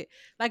impacted.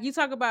 Like you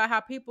talk about how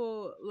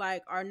people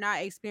like are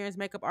not experienced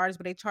makeup artists,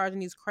 but they charging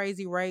these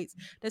crazy rates.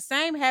 The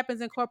same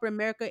happens in corporate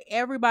America.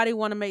 Everybody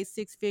want to make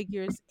six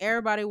figures.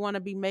 Everybody want to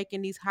be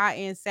making these high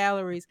end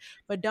salaries,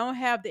 but don't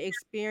have the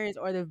experience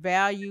or the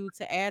value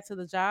to add to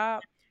the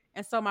job.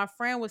 And so my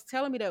friend was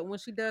telling me that when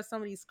she does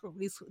some of these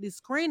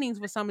screenings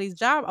for some of these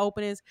job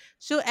openings,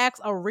 she'll ask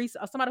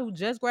somebody who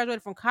just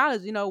graduated from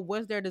college,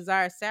 what's their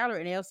desired salary,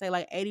 and they'll say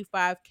like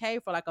 85K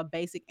for like a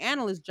basic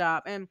analyst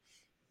job. And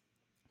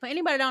for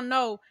anybody that don't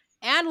know,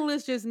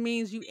 analyst just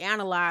means you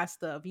analyze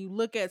stuff. You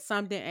look at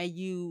something and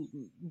you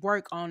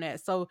work on that.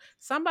 So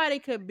somebody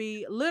could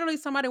be literally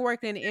somebody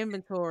working in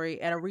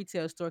inventory at a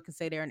retail store can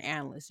say they're an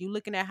analyst. You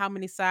looking at how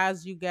many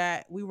sizes you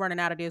got. We running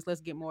out of this.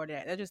 Let's get more of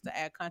that. That's just to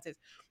add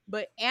context.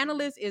 But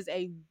analyst is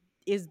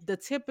the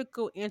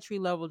typical entry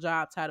level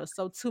job title.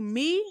 So to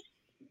me,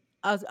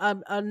 a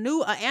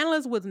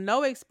analyst with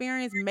no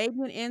experience, maybe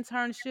an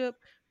internship,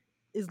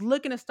 is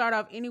looking to start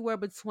off anywhere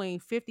between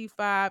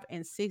 55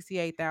 and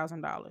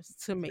 $68,000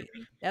 to me.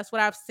 That's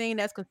what I've seen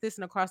that's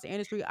consistent across the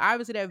industry.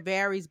 Obviously that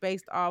varies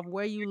based off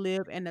where you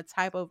live and the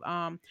type of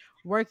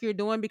work you're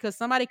doing, because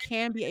somebody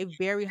can be a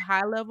very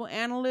high level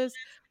analyst,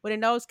 but in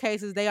those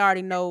cases they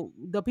already know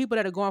the people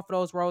that are going for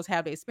those roles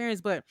have the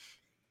experience. But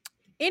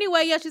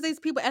anyway, yeah, she says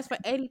people ask for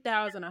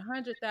 80,000,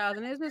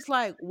 100,000. It's just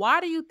like, why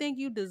do you think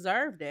you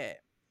deserve that?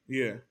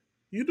 Yeah,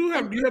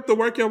 And you have to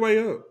work your way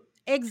up.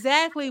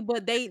 exactly,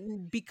 but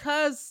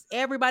because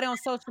everybody on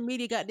social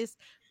media got this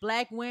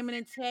black women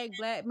in tech,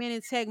 black men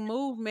in tech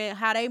movement,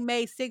 how they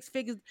made six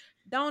figures.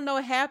 Don't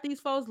know half these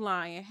folks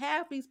lying.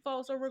 Half these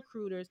folks are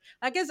recruiters.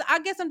 I guess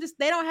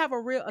they don't have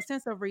a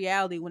sense of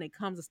reality when it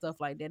comes to stuff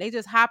like that. They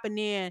just hopping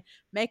in,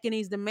 making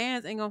these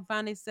demands, and gonna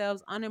find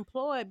themselves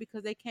unemployed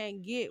because they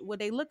can't get what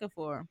they looking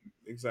for.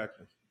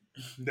 Exactly.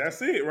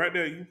 That's it right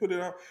there. You put it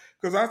on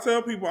because I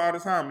tell people all the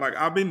time. Like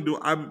I've been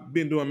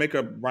doing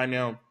makeup right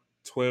now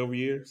 12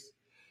 years.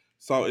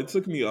 So it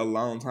took me a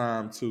long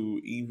time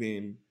to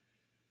even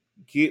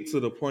get to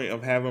the point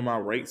of having my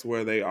rates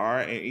where they are.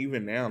 And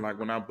even now, like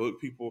when I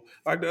book people,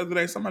 like the other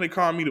day, somebody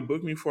called me to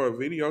book me for a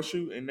video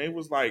shoot, and they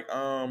was like,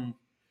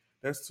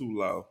 that's too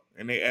low,"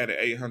 and they added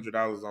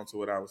 $800 onto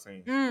what I was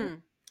saying.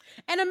 Mm.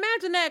 And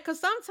imagine that, because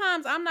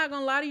sometimes I'm not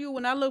gonna lie to you.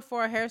 When I look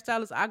for a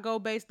hairstylist, I go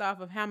based off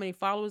of how many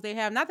followers they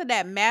have. Not that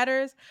that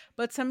matters,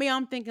 but to me,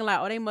 I'm thinking like,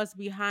 oh, they must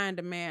be high in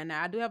demand.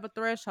 Now I do have a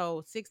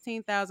threshold,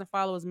 16,000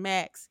 followers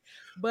max,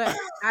 but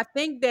I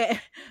think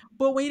that,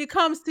 but when it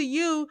comes to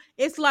you,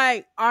 it's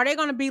like, are they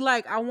gonna be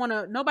like, I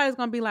wanna? Nobody's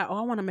gonna be like, oh,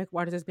 I want to make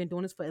artist that's been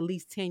doing this for at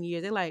least 10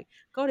 years. They're like,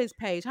 go to his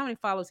page, how many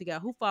followers he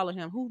got, who followed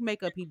him, who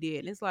makeup he did.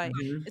 And it's like,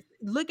 Hmm.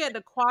 look at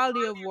the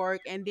quality of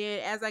work, and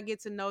then as I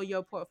get to know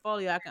your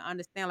portfolio, I can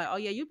understand like, oh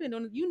yeah, you've been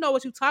doing,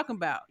 what you're talking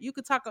about. You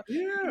could talk,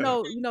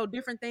 Yeah,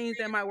 different things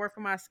that might work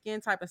for my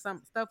skin type and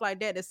some stuff like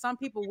that that some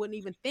people wouldn't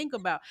even think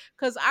about.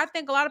 Because I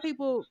think a lot of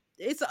people,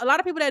 it's a lot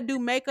of people that do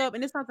makeup,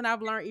 and it's something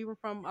I've learned even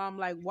from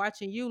like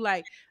watching you.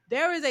 Like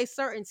there is a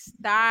certain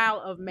style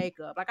of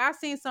makeup. Like I've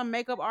seen some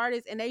makeup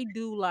artists and they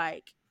do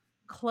like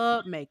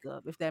club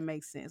makeup, if that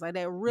makes sense, like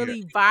that yeah.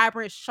 really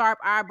vibrant sharp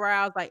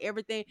eyebrows, like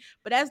everything,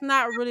 but that's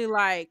not really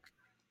like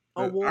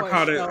award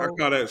I show.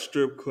 call that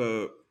strip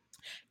club.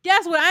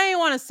 That's what I ain't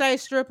want to say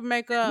stripper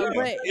makeup, Yeah,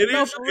 but it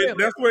no, is. for real.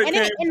 That's where it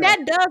came And from.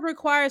 that does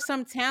require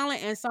some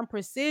talent and some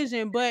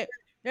precision, but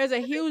there's a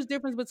huge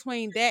difference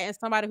between that and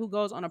somebody who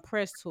goes on a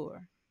press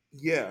tour.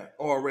 Yeah,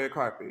 or a red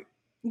carpet.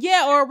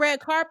 Yeah, or a red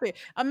carpet.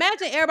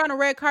 Imagine everybody on a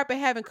red carpet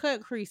having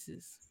cut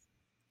creases.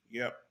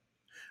 Yep.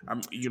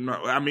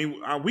 I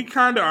mean, we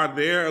kind of are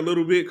there a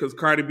little bit because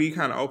Cardi B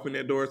kind of opened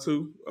that door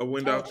too, a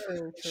Oh, window.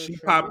 true, true, She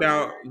true. popped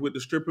out with the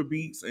stripper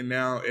beats, and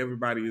now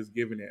everybody is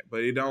giving it,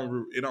 but it don't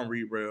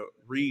read well.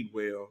 Read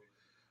well.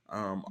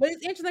 Um, But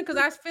it's interesting because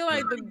I feel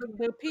like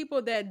the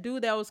people that do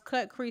those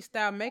cut crease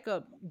style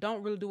makeup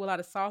don't really do a lot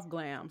of soft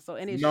glam. So,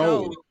 and it no,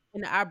 shows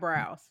in the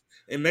eyebrows.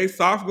 and they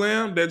soft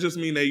glam. That just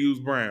mean they use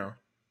brown.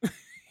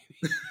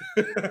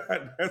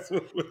 That's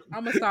what.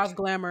 I'm a soft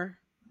glamour.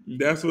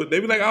 That's what they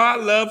be like. Oh, I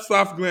love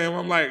soft glam.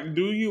 I'm like,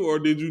 do you, or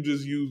did you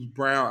just use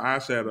brown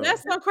eyeshadow?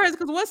 That's so crazy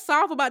because what's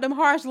soft about them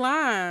harsh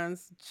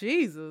lines?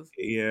 Jesus.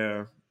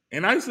 Yeah,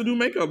 and I used to do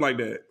makeup like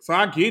that, so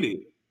I get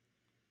it.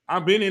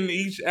 I've been in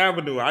each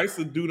avenue. I used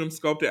to do them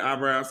sculpted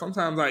eyebrows.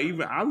 Sometimes I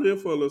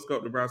live for a little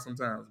sculpted brow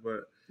sometimes,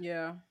 but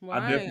Yeah. Well, I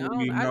I don't.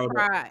 definitely I know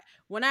that. tried.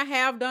 When I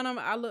have done them,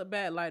 I look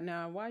back like,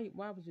 now, why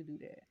would you do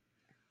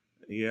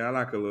Yeah, I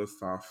like a little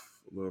soft,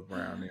 little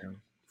brown that?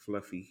 and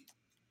fluffy.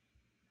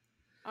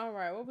 All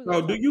right, what we gonna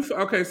So do talk you about?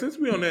 okay, since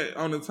we on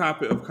the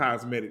topic of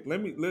cosmetic,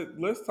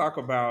 let's talk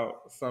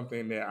about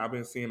something that I've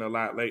been seeing a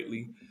lot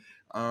lately.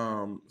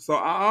 So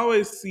I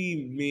always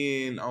see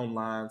men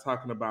online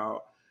talking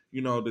about,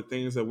 the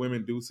things that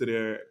women do to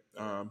their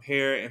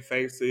hair and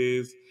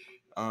faces,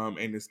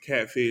 and this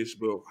catfish.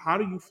 But how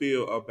do you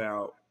feel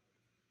about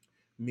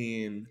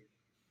men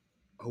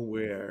who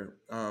wear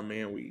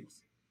man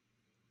weaves?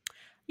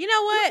 You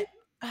know what?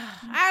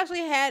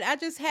 I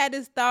just had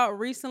this thought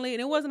recently,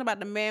 and it wasn't about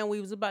the man weave,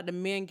 it was about the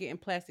men getting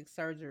plastic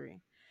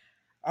surgery.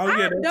 Oh I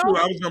yeah, that too. don't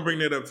I was gonna bring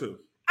that up too.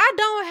 I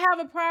don't have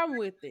a problem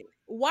with it.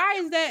 Why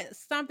is that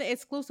something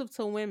exclusive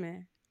to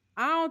women?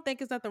 I don't think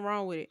there's nothing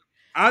wrong with it.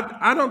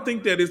 I don't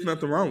think that there's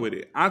nothing wrong with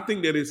it. I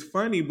think that it's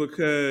funny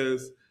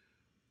because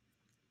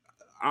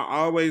I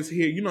always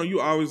hear, you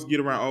always get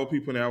around old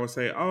people and they always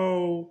say,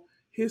 "Oh,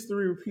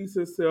 history repeats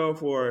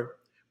itself," or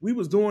 "We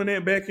was doing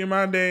that back in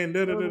my day," and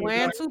da It da was da da.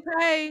 wearing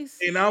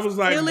toupees. And I was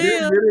like, Still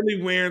 "They're is.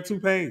 literally wearing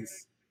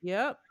toupees."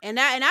 Yep. And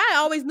I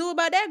always knew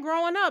about that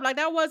growing up. Like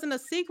that wasn't a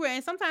secret.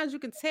 And sometimes you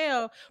can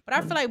tell, but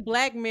I feel like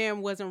black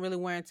men wasn't really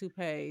wearing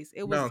toupees.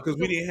 It No, was because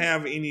we didn't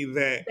have any of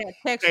that that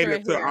texture catered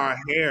of to hair. our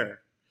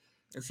hair.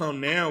 And so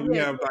now we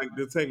Yeah. have like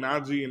the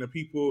technology and the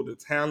people, the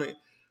talent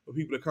for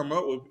people to come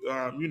up with,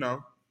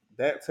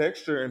 that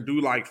texture and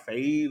do like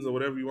fades or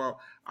whatever you want.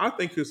 I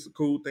think it's a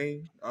cool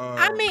thing.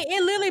 I mean,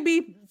 it literally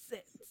be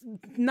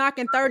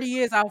knocking 30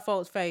 years off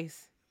folks'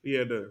 face.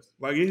 Yeah, it does.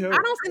 Like it I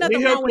helps. don't see And it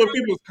nothing helps wrong with with it.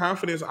 people's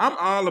confidence. I'm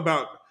all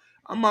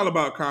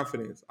about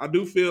confidence. I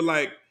do feel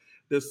like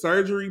the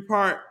surgery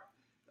part,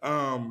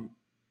 um,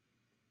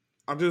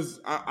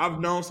 I've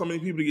known so many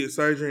people to get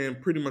surgery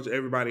and pretty much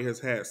everybody has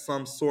had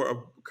some sort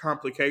of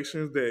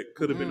complications that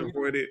could have been Mm-mm.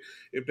 avoided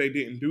if they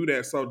didn't do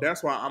that. So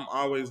that's why I'm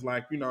always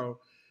like,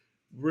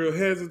 real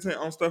hesitant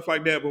on stuff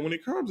like that. But when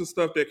it comes to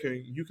stuff that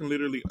you can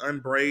literally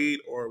unbraid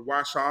or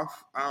wash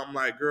off, I'm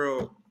like,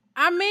 girl,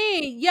 I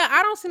mean, yeah,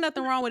 I don't see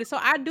nothing wrong with it. So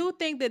I do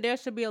think that there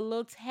should be a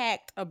little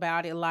tact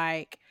about it.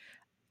 Like,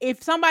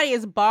 if somebody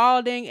is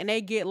balding and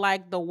they get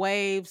like the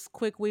waves,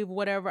 quick weave,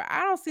 whatever,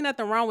 I don't see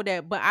nothing wrong with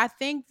that. But I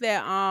think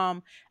that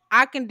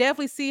I can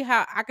definitely see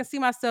how I can see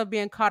myself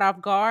being caught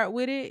off guard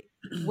with it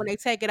when they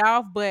take it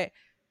off. But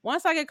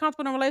once I get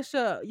comfortable in a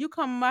relationship, you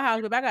come in my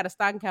house, baby, I got a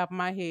stocking cap on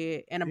my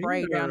head and a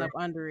braid down yeah, up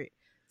under it.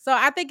 So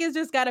I think it's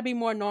just got to be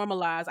more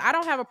normalized. I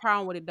don't have a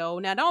problem with it though.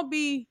 Now, don't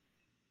be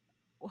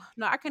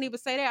no, I can't even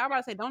say that. I about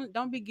to say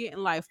don't be getting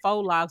like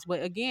faux locks.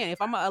 But again,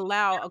 if I'm gonna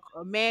allow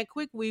a man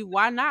quick weave,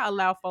 why not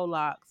allow faux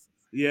locks?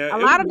 yeah, A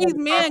it was lot of these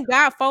more men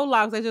got faux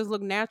locks. They just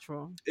look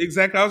natural.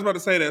 exactly. I was about to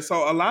say that.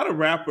 So a lot of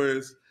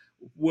rappers,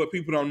 what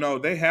people don't know,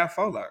 they have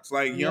faux locks.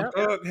 Like Yep.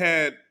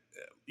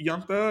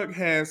 Young Thug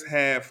has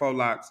had faux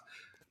locks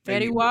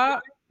Fetty maybe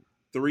Wap.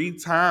 3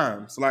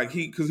 times. Like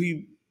because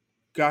he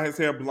got his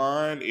hair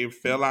blonde, it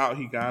fell out.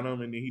 He got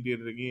him, and then he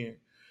did it again.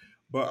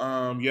 But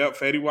yep,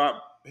 Fetty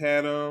Wap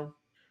had him.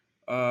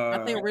 I Uh,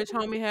 think Rich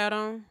Homie had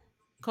them.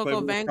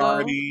 Coco Playboy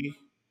Vango. Cardi.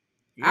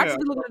 I Yeah. just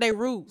be looking at their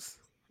roots.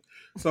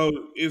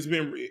 So it's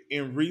been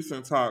in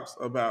recent talks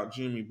about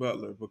Jimmy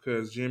Butler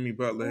because Jimmy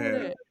Butler Who had.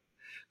 that?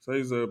 So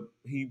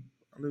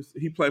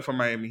he played for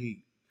Miami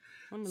Heat.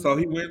 Let me So look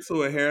he him up. went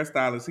to a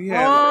hairstylist. He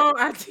had like Oh,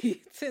 I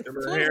did. a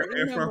Twitter hair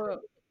eating him afro,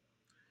 up.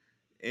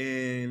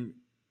 and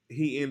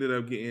he ended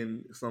up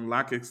getting some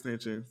lock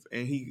extensions,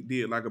 and he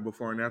did like a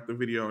before and after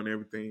video and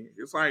everything.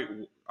 It's like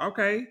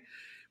okay.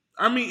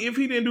 I mean, if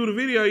he didn't do the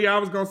video,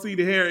 y'all was gonna see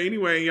the hair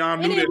anyway. And y'all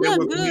And knew it that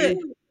looked wasn't good.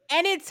 him.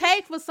 And it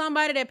takes for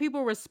somebody that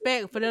people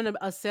respect for them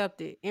to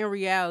accept it in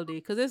reality.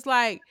 Cause it's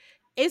like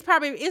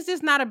it's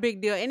just not a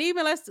big deal. And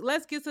even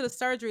let's get to the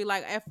surgery.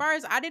 Like at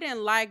first I didn't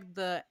like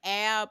the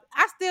ab.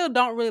 I still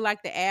don't really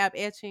like the ab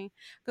etching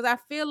because I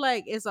feel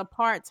like it's a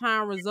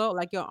part-time result.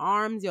 Like your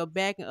arms, your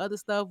back, and other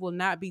stuff will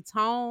not be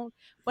toned.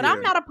 But I'm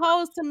Yeah, not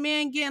opposed to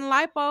men getting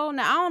lipo.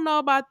 Now I don't know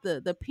about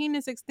the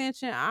penis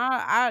extension.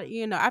 I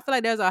feel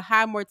like there's a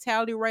high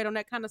mortality rate on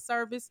that kind of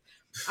service.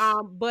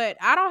 But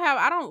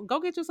I don't go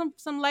get you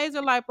some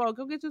laser lipo.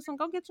 Go get you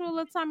a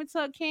little tummy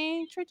tuck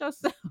king. Treat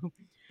yourself.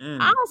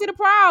 I mm, don't see the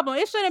problem.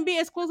 It shouldn't be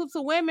exclusive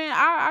to women.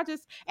 I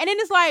just and then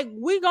it's like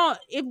we gon'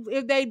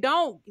 if they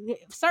don't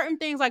certain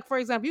things like for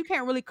example, you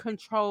can't really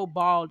control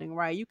balding,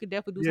 right? You could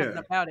definitely do something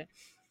yeah, about it.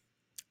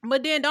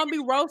 But then don't be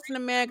roasting a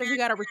man because he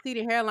got a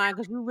receding hairline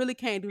because you really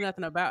can't do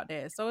nothing about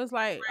that. So it's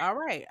like, all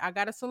right, I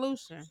got a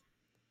solution.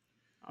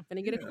 I'm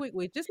finna get a yeah. quick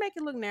wig. Just make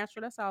it look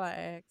natural. That's all I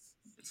ask.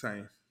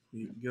 Same.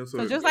 Guess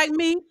Cause what? just like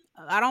me,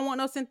 I don't want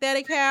no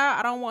synthetic hair.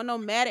 I don't want no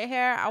matted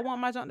hair. I want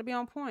my junk to be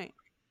on point.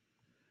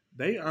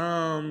 They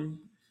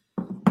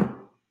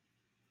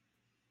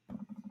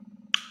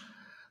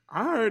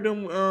I heard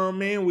them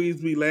man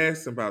weeds be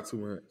lasting about 2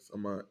 months a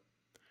month.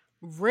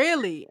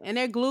 Really? And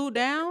they're glued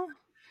down?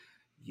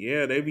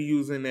 Yeah, they be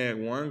using that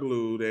one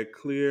glue, that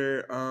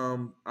clear. I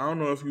don't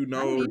know if you I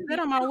know. need that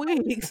on my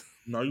wigs.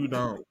 No, you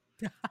don't.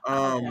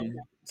 Okay.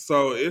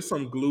 So it's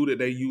some glue that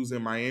they use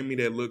in Miami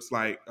that looks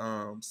like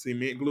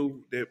cement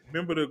glue. That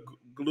remember the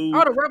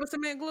Oh, glue? the rubber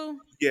cement glue?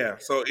 Yeah.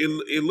 So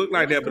it looked Yeah,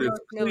 like I used that, to but love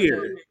it's smelling clear.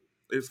 those.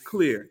 It's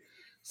clear.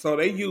 So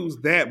they use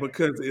that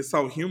because it's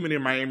so humid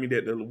in Miami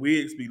that the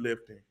wigs be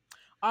lifting.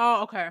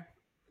 Oh, okay.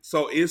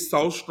 So it's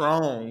so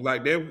strong.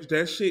 Like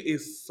that shit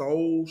is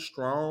so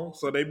strong.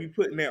 So they be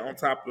putting that on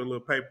top of the little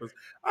papers.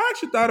 I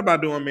actually thought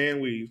about doing man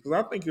weaves because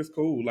I think it's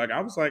cool. Like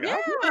I was like, Yeah.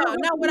 I wonder how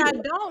Now, what I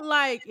much don't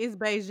like is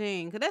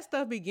Beijing because that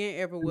stuff be getting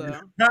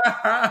everywhere.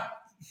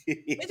 It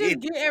it just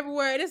get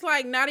everywhere. And it's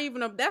like not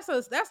even a. That's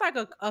like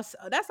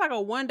that's like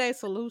a 1 day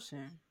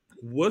solution.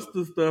 What's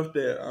the stuff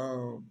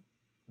that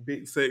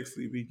Big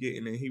Sexy be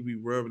getting and he be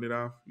rubbing it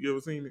off? You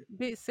ever seen it?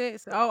 Bit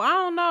sexy. Oh, I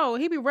don't know.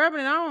 He be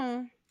rubbing it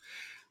on.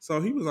 So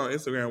he was on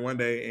Instagram one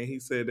day and he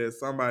said that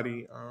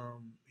somebody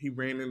he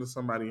ran into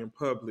somebody in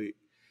public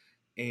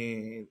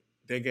and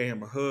they gave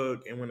him a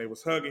hug, and when they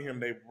was hugging him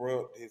they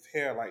rubbed his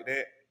hair like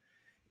that,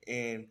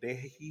 and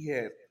he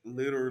had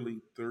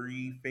literally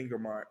 3 finger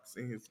marks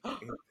in his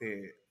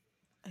head.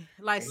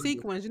 Like And he was,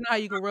 sequins. You know how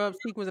you can rub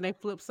sequins and they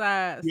flip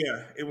sides.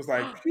 yeah, it was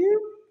like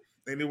pew,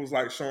 and it was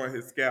like showing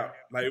his scalp,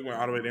 like it went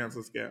all the way down to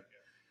his scalp.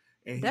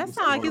 And he That was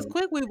sound like his saying,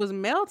 quick weave was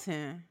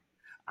melting.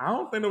 I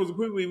don't think it was a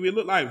quick weave. It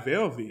looked like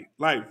velvet,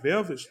 like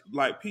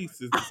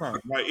pieces or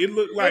something. Like it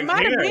looked It like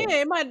might have hair. been.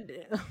 It might.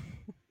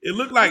 It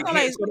looked It like sound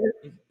hair. like.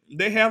 So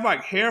they have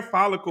like hair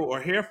follicle or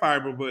hair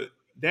fiber, but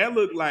that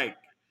looked like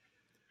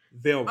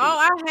velvet. Oh,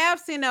 I have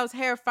seen those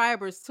hair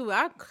fibers too.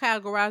 I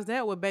categorize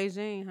that with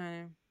Beijing,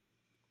 honey.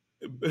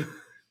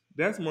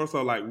 That's more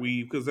so like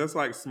weave because that's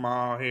like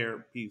small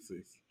hair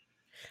pieces.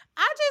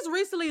 I just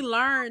recently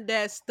learned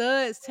that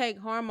studs take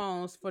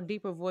hormones for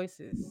deeper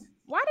voices.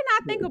 Why didn't I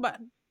think about?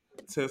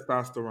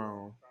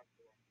 Testosterone.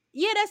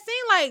 Yeah, that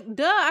seemed like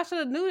duh. I should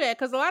have knew that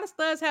because a lot of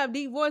studs have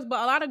deep voice, but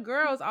a lot of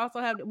girls also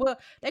have. Well,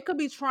 they could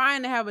be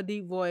trying to have a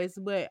deep voice,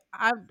 but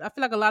I feel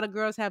like a lot of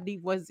girls have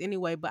deep voices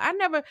anyway. But I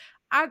never,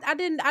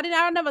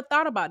 I never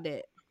thought about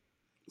that.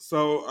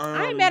 So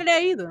I ain't mad at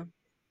that either.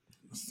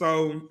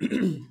 so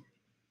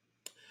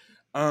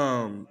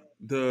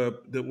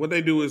the what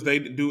they do is they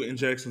do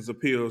injections of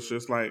pills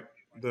just like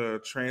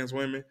the trans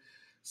women.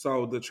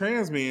 So the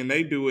trans men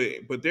they do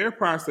it, but their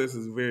process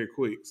is very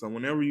quick. So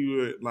whenever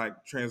you're like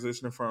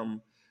transitioning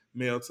from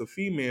male to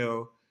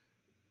female,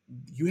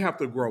 you have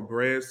to grow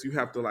breasts. You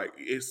have to like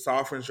it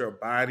softens your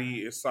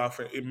body.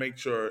 It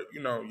makes your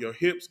your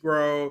hips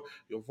grow,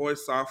 your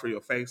voice softer,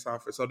 your face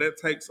softer. So that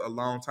takes a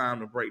long time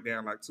to break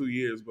down, like 2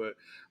 years. But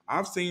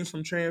I've seen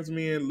some trans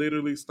men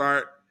literally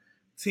start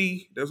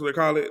T. That's what they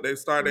call it. They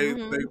start they I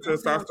see on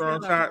testosterone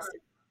TikTok. shots,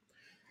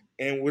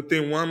 and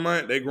within 1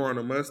 month they growing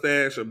a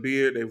mustache, a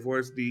beard, their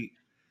voice deep,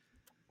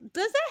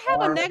 Does that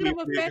have a arms negative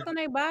get effect bigger. on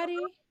their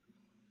body?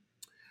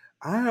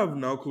 I have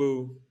no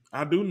clue.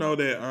 I do know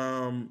that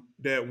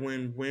that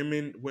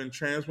when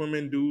trans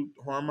women do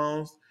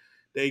hormones,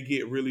 they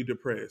get really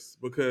depressed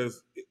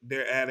because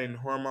they're adding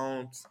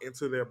hormones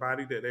into their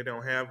body that they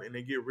don't have, and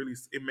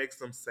it makes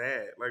them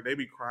sad. Like they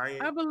be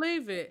crying. I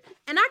believe it.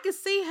 And I can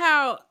see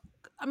how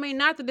I mean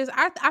not that this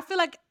I feel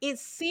like it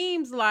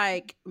seems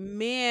like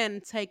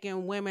men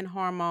taking women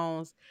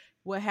hormones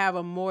will have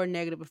a more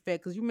negative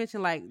effect cuz you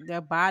mentioned like their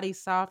body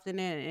softening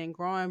and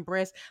growing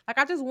breasts. Like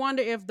I just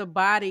wonder if the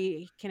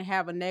body can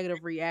have a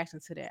negative reaction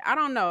to that. I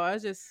don't know. I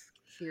was just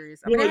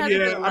curious. I mean Well, there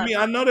hasn't been yeah. a I lot. mean,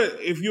 I know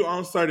that if you're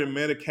on certain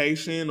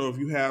medication or if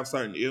you have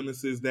certain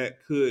illnesses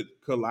that could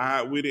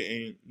collide with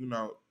it,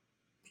 and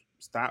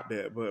stop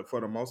that. But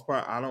for the most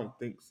part, I don't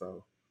think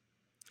so.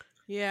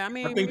 Yeah, I I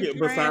mean think with trans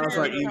besides girls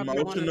like you probably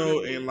don't want to do emotional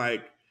it. and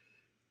like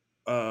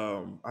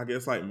I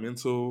guess like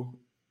mental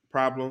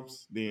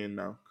problems, then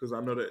no, because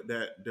I know that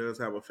that does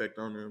have effect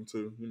on them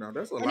too.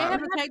 That's a And they lot.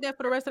 have to take that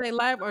for the rest of their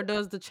life or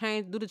does the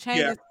change do the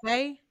Yeah, changes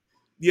stay?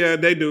 yeah,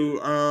 they do.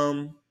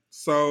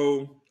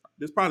 So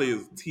this probably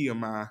is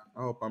TMI.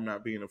 I hope I'm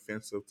not being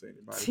offensive to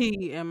anybody.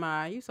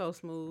 TMI. You so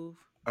smooth.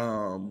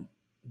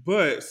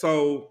 But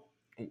so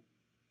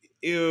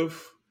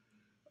if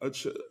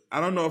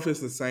I don't know if it's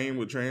the same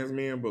with trans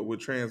men, but with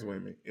trans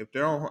women, if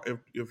they're on,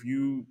 if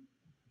you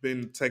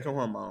been taking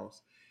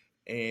hormones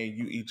and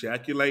you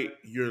ejaculate,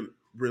 you're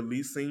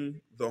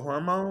releasing the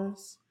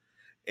hormones,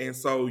 and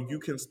so you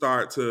can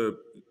start to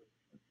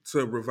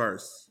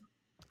reverse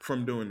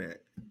from doing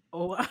that.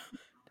 Oh,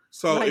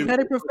 So like if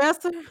Nutty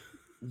Professor?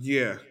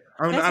 yeah,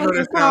 That's I what know he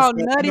was that sounds called,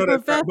 I Nutty know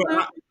that sounds, but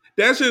Professor.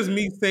 that's just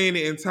me saying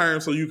it in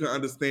terms so you can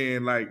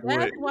understand like what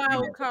That's why I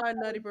would call it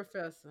Nutty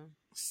Professor.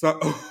 So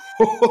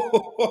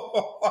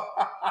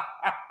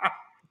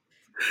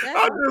That's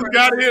I so just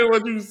got to crazy. hear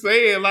what you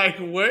saying. Like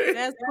what?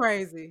 That's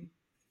crazy.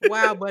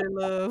 Wow, buddy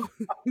love.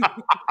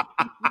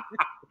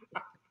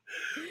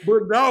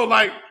 But no,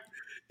 like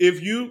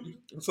if you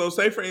so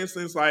say for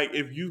instance, like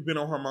if you've been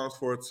on hormones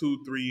for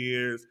 2 3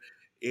 years,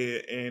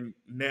 and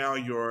now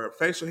your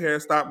facial hair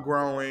stopped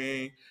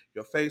growing,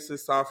 your face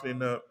is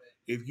softening up.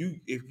 If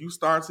you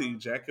start to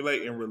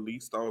ejaculate and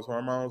release those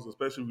hormones,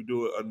 especially if you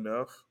do it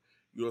enough,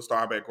 you'll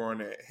start back growing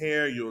that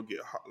hair. You'll get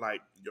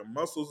like your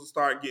muscles will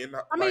start getting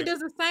I mean, like does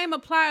the same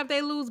apply if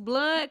they lose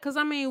blood? Because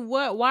I mean,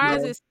 what? Why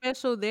is no, it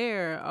special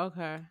there?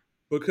 Okay.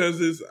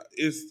 because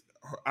it's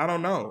I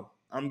don't know.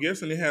 I'm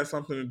guessing it has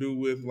something to do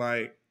with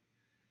like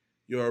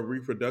your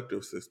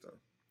reproductive system.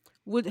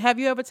 Would have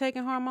you ever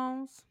taken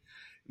hormones?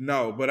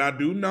 No, but I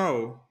do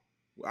know.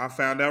 I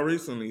found out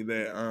recently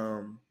that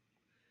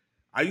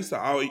I used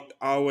to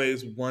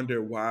always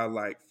wonder why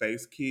like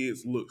face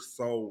kids look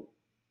so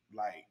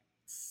like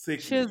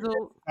sickening,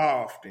 Chisel.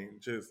 soft, and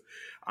just.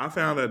 I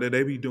found out that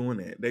they be doing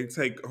that. They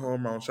take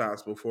hormone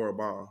shots before a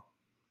ball,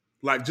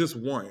 like just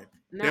one.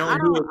 They Now I don't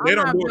do don't. it. They I'm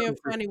don't not do it being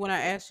funny consistently. when I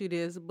ask you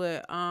this,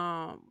 but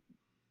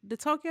did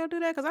Tokyo do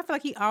that? Because I feel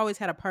like he always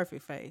had a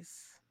perfect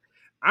face.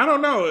 I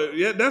don't know.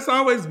 Yeah, that's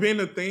always been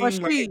a Or thing. Like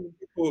she,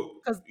 people,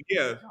 because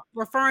yeah,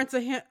 referring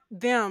to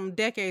them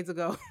decades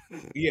ago.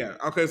 yeah.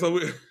 Okay, so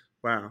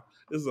wow,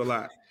 this is a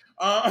lot.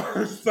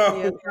 Yeah,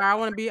 So sorry, I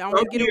want to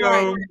get it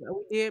right.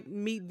 Tokyo. We did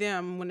meet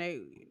them when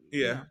they,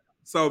 Yeah.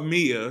 So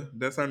Mia,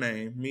 that's her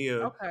name, Mia.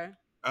 Okay.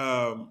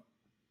 Um,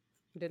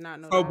 Did not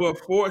know so that.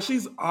 before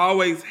she's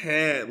always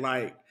had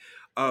like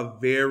a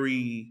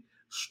very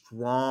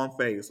strong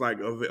face, like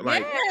Yeah, like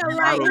like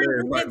marvelous,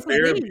 like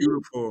very mentally.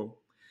 beautiful.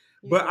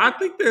 But Yeah. I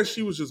think that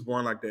she was just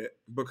born like that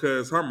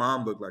because her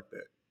mom looked like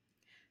that.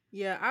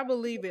 Yeah, I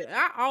believe it.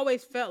 I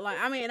always felt like,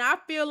 I mean, I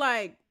feel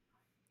like,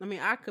 I mean,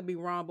 I could be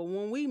wrong, but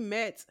when we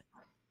met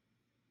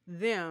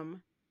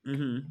them,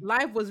 Hmm.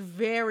 life was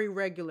very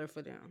regular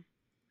for them.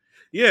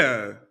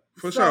 Yeah,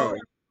 for So sure.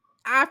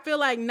 I feel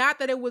like not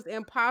that it was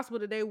impossible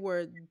that they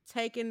were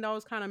taking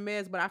those kind of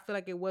meds, but I feel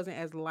like it wasn't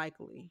as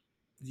likely.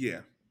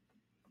 Yeah,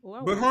 Oh, I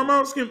but want this.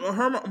 hormones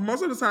can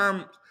most of the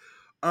time,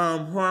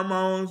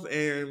 hormones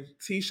and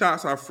T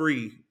shots are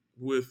free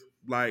with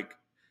like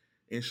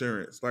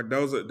insurance. Like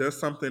that's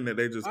something that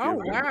they just Oh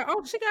give you. wow.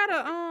 Oh,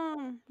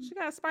 she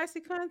got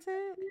spicy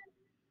content.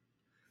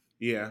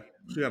 Yeah,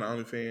 she got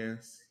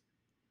OnlyFans.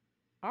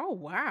 Oh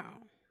wow.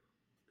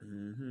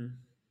 Hmm.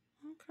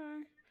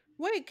 Okay.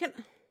 Wait, can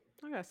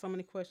I got so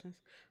many questions.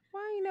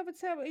 Why you never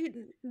tell me?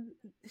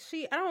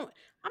 She, I don't.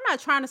 I'm not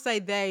trying to say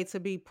they to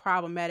be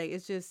problematic.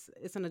 It's just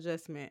it's an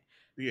adjustment.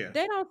 Yeah.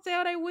 They don't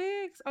sell their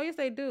wigs. Oh yes,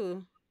 they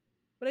do,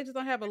 but they just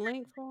don't have a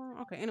link for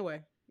them. Okay.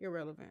 Anyway,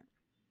 irrelevant.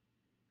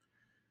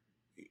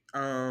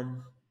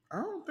 Um, I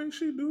don't think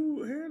she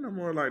do hair no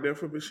more like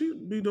that. But she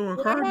be doing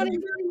Well, I cardio. won't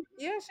even.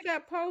 Yeah, she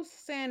got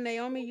posts saying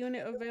Naomi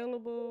unit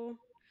available.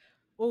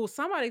 Oh,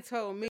 somebody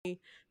told me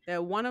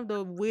that one of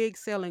the wig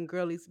selling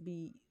girlies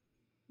be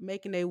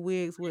making their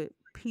wigs with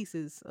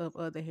pieces of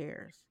other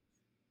hairs.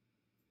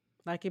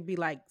 Like it'd be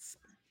like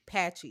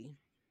patchy.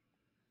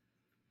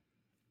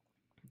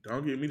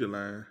 Don't get me the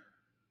line.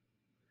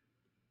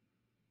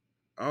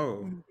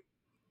 Oh, Mm.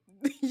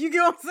 You get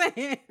what I'm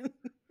saying?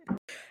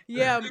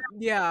 Yeah,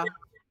 yeah.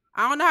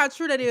 I don't know how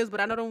true that is, but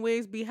I know them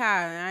wigs be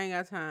high and I ain't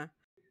got time.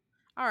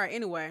 All right,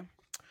 anyway.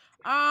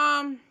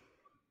 Um,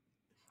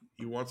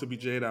 you want to be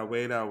Jada?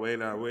 Wait out,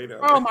 wait out, wait out.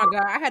 oh my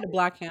god, I had to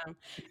block him.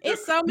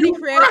 It's so many You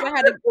creators I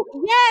had to.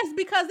 Yes,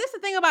 because this is the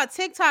thing about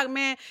TikTok,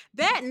 man.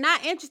 That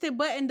not interested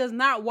button does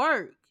not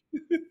work.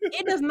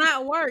 It does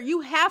not work.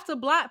 You have to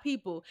block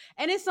people.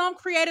 And it's some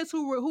creators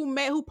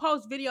who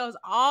post videos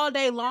all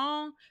day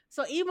long.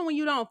 So even when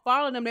you don't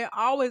follow them, they're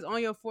always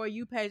on your For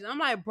You page. I'm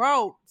like,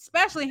 bro,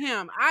 especially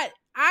him. I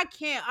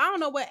can't. I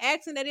don't know what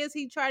accent that is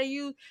he try to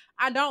use.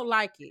 I don't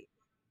like it.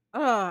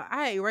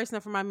 I erased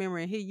that from my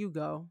memory. And here you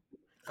go.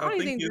 I I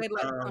don't even think think it's Jade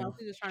like the song.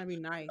 She's just trying to be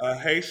nice. a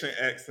Haitian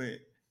accent.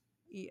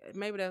 Yeah,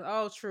 maybe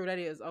that's true. That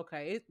is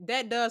okay.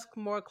 That does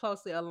more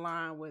closely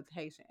align with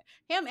Haitian.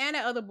 Him and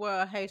that other boy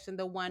are Haitian.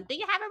 The one. Do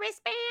you have a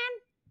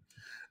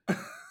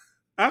wristband?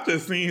 I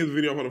just seen his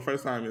video for the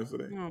first time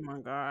yesterday. Oh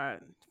my god.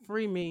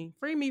 Free me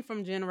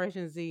from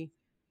Generation Z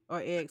or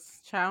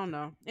X. Child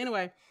no.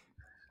 Anyway.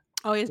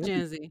 Oh, it's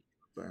Gen Z.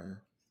 Fine.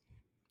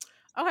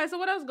 Okay, so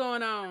what else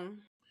going on?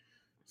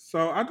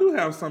 So I do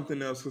have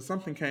something else because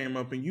something came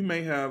up, and you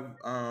may have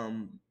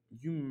or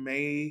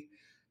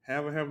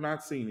have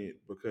not seen it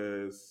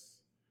because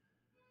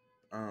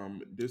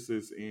this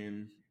is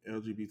in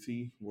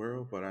LGBT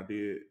world, but I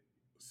did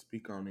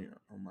speak on it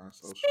on my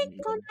social Speak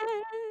on media.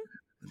 it.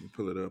 Let me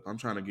pull it up. I'm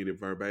trying to get it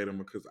verbatim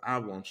because I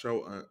won't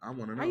show. I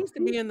want to I know. used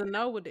to be in the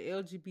know with the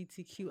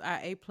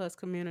LGBTQIA plus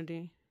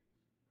community.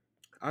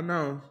 I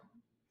know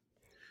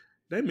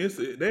they miss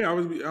it. They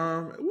always be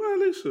well,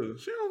 Alicia.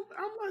 She don't.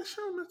 I'm like she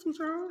don't mess with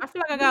y'all. I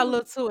feel like I got a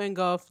little too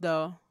engulfed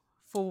though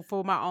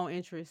for my own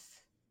interests.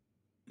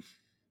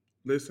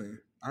 Listen,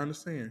 I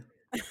understand.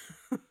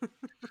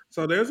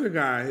 So there's a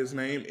guy. His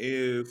name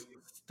is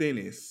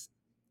Stennis.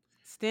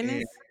 And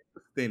Stennis?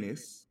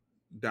 Stennis.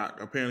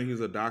 Apparently he's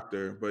a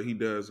doctor, but he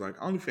does like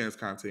OnlyFans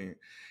content.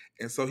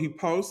 And so he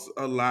posts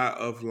a lot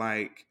of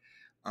like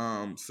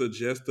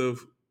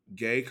suggestive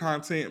gay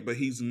content, but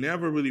he's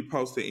never really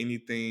posted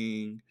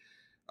anything.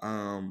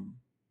 Um,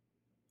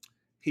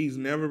 he's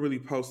never really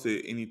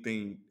posted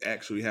anything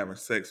actually having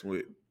sex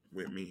with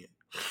men.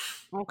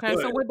 Okay, But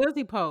so what does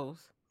he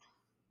post?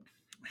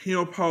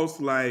 he'll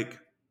post like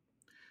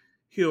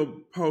he'll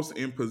post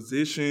in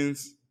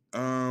positions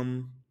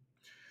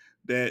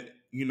that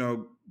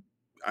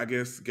I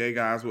guess gay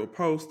guys will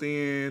post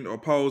in or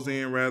pose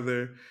in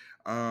rather.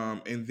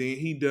 And then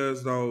he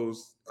does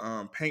those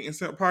paint and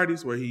sip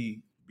parties where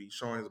he be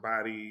showing his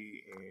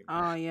body and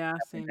Oh yeah, I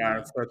seen that.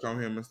 guys touch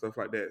on him and stuff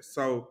like that.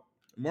 So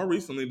more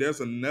recently, there's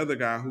another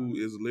guy who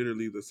is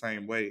literally the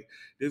same way.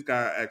 This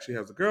guy actually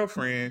has a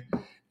girlfriend,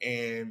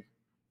 and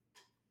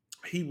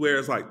he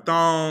wears like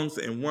thongs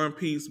and one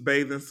piece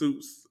bathing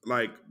suits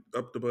like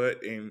up the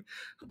butt and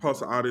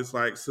posts all this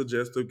like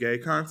suggestive gay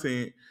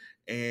content.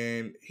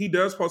 And he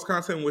does post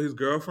content with his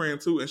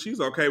girlfriend too, and she's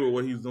okay with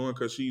what he's doing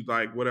because she's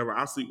like, whatever,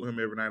 I sleep with him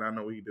every night, I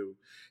know what he do.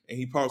 And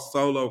he posts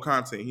solo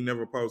content. He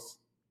never posts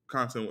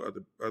content with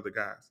other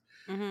guys.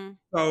 Mm-hmm.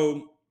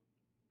 So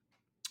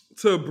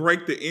to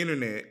break the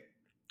internet,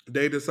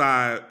 they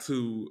decide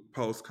to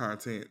post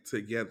content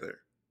together.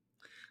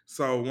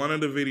 So one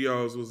of the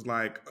videos was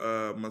like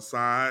a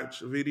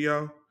massage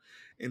video,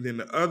 and then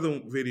the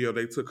other video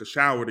they took a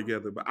shower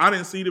together. But I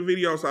didn't see the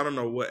video, so I don't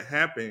know what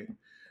happened.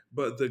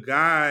 But the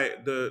guy,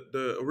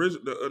 the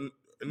original,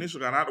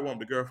 initial guy, not the one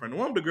with the girlfriend, the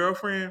one with the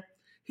girlfriend,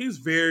 he's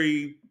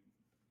very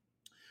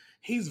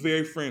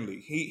friendly.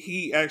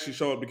 He actually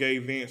showed up to gay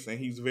events and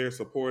he's very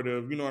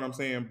supportive. You know what I'm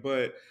saying?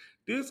 But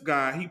this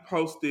guy, he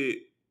posted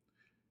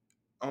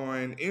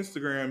on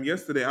Instagram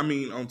yesterday, I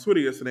mean on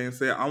Twitter yesterday, and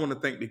said, I want to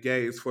thank the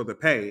gays for the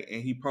pay.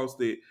 And he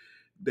posted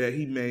that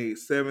he made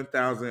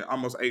 $7,000,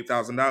 almost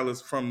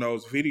 $8,000 from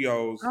those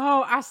videos.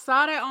 Oh, I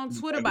saw that on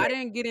Twitter, but I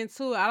didn't get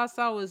into it. All I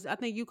saw was I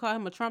think you call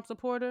him a Trump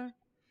supporter.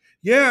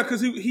 Yeah,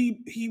 because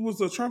he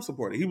was a Trump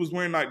supporter. He was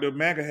wearing like the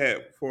MAGA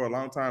hat for a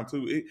long time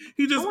too.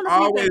 He I just want to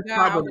see if always that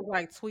guy I probably, was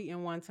like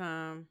tweeting one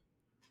time.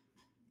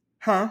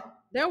 huh?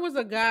 There was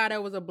a guy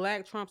that was a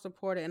black Trump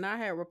supporter, and I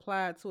had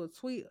replied to a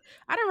tweet.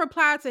 I didn't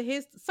reply to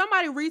his.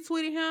 Somebody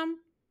retweeted him,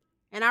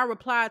 and I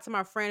replied to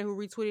my friend who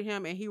retweeted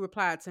him, and he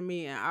replied to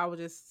me, and I was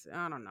just,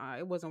 I don't know,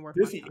 it wasn't worth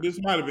my time. This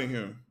might have been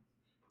him.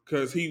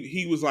 Because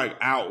he was like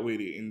out with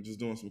it and just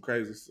doing some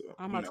crazy stuff,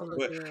 I'm about to look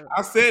But it up.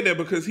 I said that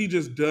because he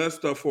just does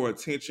stuff for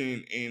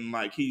attention and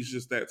like he's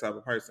just that type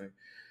of person.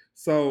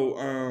 So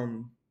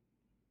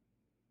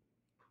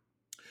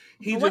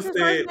he What's just his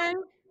first said name?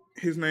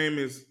 his name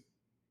is,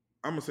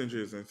 I'm gonna send you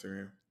his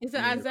Instagram. Is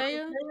it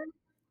Isaiah?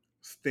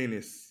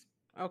 Stennis.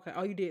 Okay.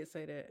 Oh, you did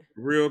say that.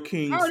 Real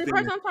King Oh, the person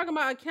Stennis. I'm talking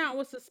about account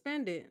was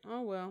suspended.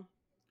 Oh well,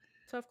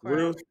 tough Real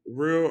crowd.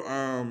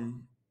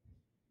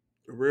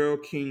 Real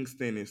King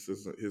Stennis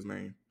is his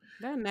name.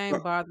 That So, name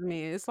bothers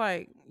me. It's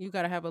like you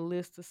got to have a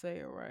list to say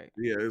it right.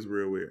 yeah, it's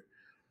real weird.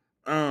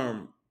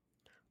 Um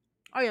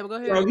Oh yeah, but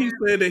go So ahead. he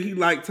said that he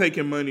liked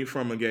taking money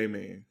from a gay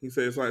man. He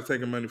said it's like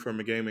taking money from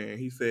a gay man.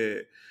 He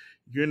said,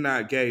 you're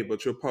not gay,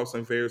 but you're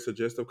posting very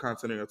suggestive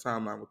content in your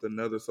timeline with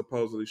another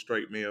supposedly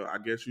straight male. I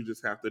guess you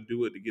just have to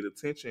do it to get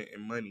attention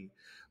and money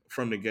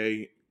from the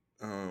gay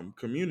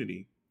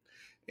community.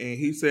 And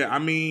he said, I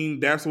mean,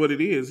 that's what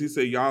it is. He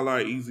said, y'all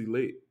are easy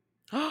lit.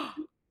 And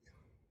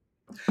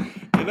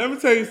let me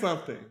tell you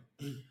something.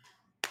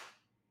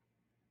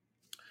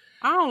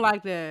 I don't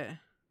like that.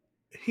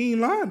 He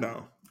ain't lying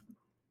though.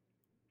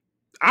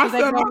 I Cause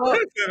they felt grow up.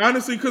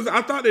 honestly because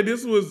I thought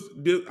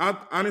that I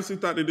honestly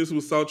thought that this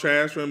was so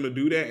trash for him to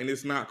do that, and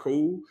it's not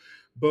cool.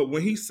 But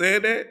when he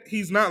said that,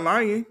 he's not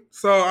lying.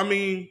 So I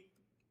mean,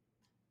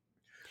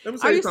 let me Are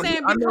tell you you something.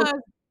 saying I know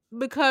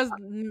because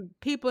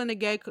people in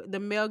the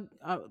male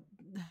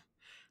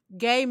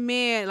gay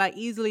men like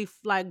easily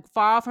like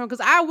fall from? Because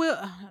I will.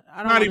 I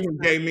don't not want to even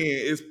gay men;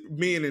 it's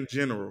men in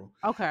general.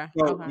 Okay.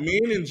 So Okay.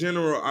 men in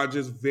general are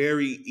just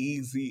very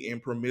easy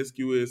and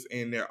promiscuous,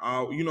 and they're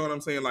all, you know what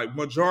I'm saying? Like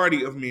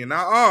majority of men,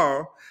 not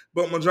all,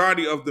 but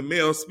majority of the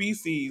male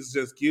species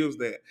just gives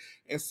that.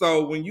 And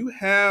so when you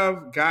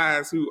have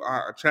guys who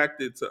are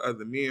attracted to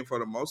other men, for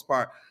the most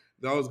part,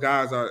 those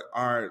guys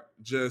are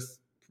just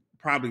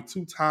probably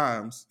two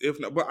times, if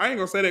not. But I ain't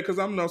gonna say that because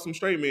I know some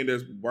straight men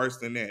that's worse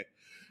than that.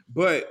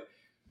 But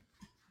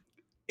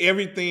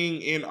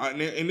everything in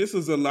and this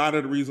is a lot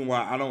of the reason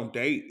why I don't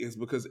date is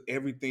because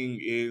everything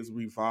is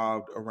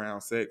revolved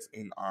around sex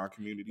in our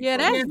community Yeah, for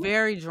that's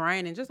very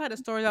draining. Just like the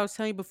stories I was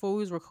telling you before we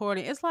was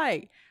recording. It's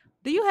like,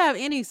 do you have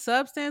any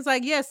substance?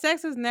 Like, yeah,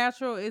 sex is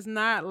natural. It's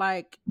not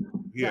like the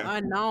yeah.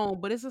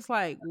 unknown, but it's just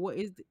like,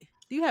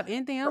 do you have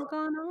anything else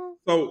going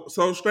on?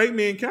 So straight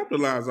men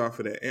capitalize off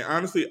of that. And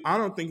honestly, I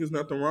don't think there's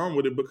nothing wrong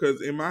with it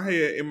because in my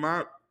head, in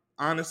my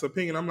honest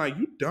opinion, I'm like,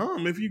 you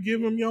dumb if you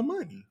give them your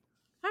money.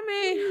 I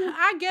mean,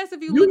 I guess if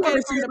you You look want at to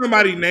it see from the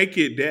somebody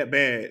naked that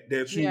bad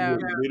that you yeah, would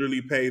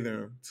literally pay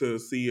them to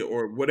see it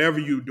or whatever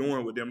you're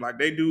doing with them. Like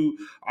they do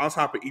all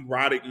type of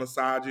erotic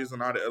massages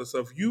and all that other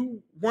stuff.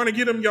 You want to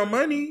get them your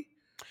money.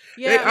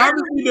 They Yeah, I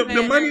get what obviously you're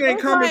the saying. money ain't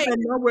It's coming like from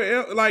nowhere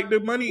else. Like the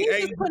money he's just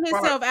ain't just putting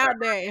bought. himself out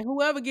there, and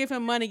whoever give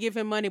him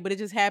money, but it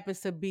just happens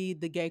to be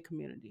the gay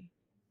community.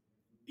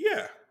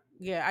 Yeah,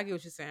 Yeah, I get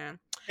what you're saying.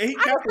 and he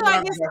I just feel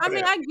like capitalized it's. off I of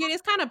mean, that. I get it.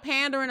 It's kind of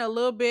pandering a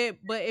little bit,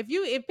 but if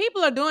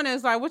people are doing it,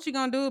 it's like, what you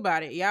gonna do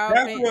about it, y'all?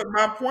 That's what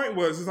my point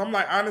was. Is I'm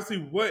like, honestly,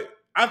 what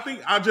I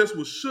think I just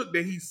was shook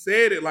that he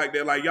said it like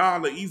that. Like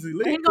y'all are easy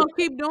And he lick. gonna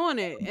keep doing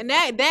it, and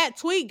that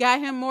tweet got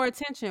him more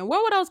attention.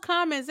 Where were those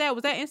comments at?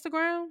 Was that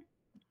Instagram?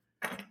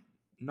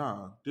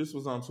 Nah, this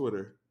was on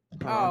Twitter.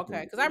 Hold on, Oh, I'm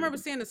okay. finna Because I tell you. remember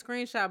seeing the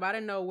screenshot, but I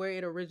didn't know where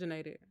it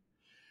originated.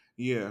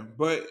 Yeah,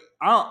 but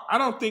I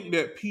don't think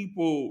that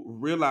people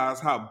realize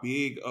how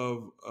big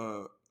of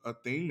a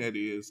thing that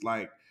is.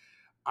 Like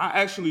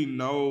I actually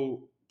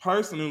know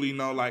personally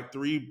know like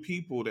 3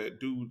 people that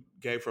do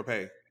gay for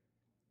pay.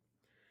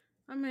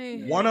 I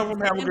mean, One of it's them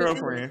like have a individuals.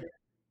 girlfriend,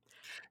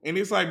 and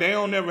it's like they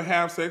don't never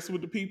have sex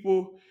with the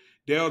people.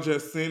 They'll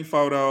just send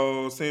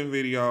photos, send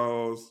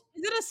videos.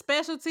 Is it a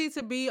specialty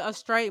to be a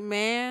straight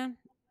man?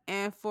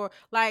 And for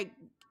like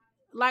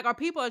are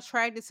people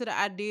attracted to the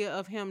idea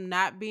of him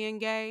not being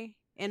gay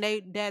and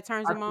that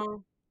turns I, them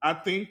on? I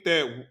think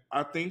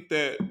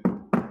that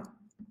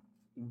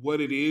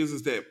what it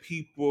is that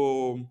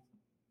people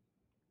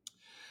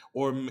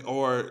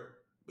or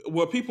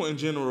well people in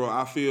general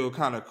I feel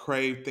kind of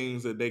crave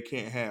things that they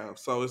can't have.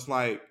 So it's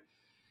like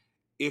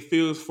it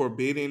feels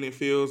forbidden. It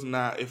feels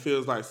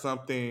like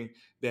something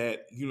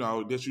that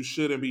that you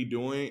shouldn't be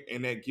doing,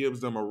 and that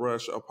gives them a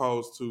rush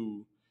opposed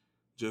to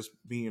just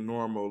being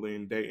normal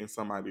and dating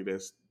somebody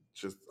that's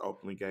just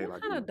openly gay What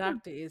like kind you. of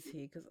doctor is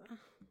he? Because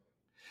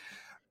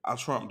A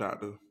Trump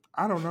doctor.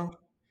 I don't know.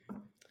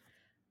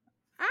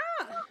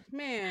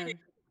 man,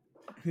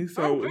 He's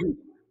oh, so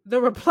the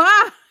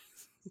reply.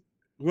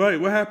 wait,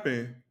 what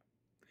happened?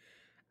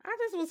 I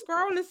just was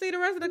scrolling to see the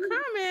rest of the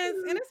comments,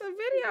 and it's a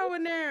video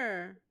in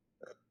there.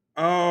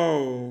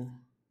 Oh,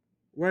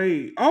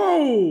 wait.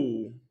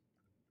 Oh,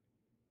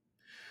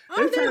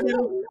 they Oh, turned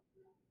it.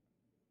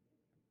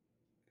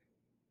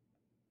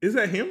 Is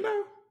that him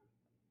though?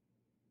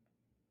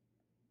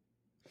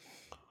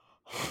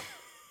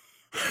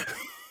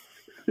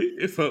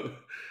 It's a.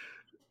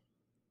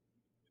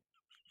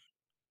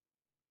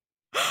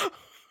 there's.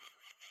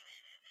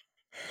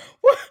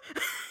 What?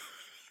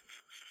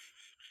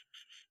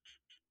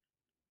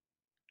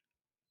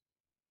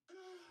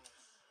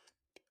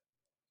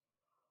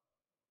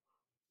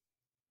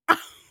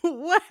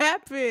 What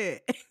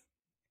happened?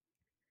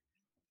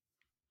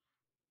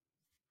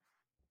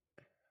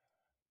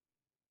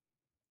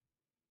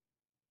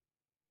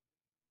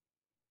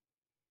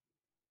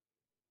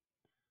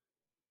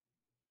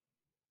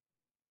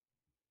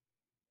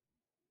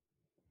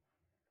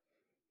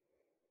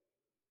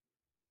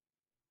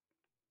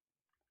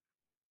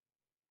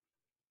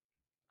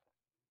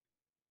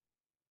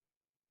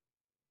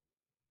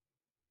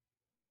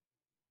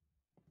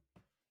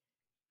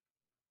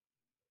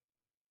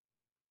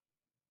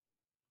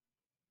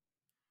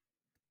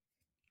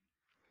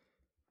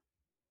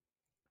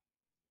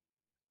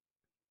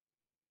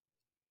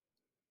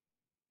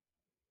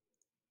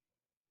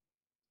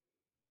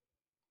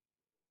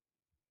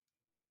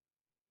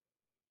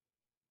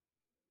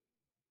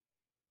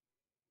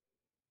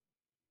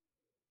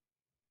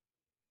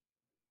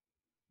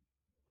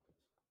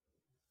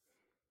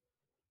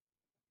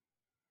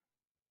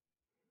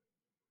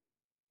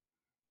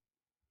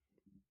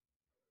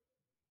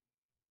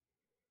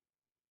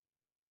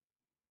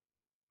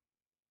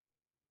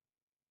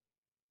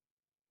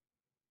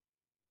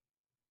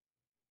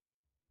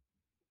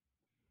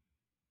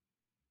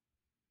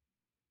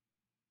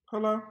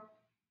 Hello.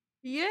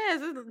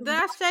 Yes, did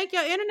I shake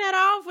your internet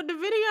off with the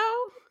video?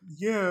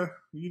 Yeah,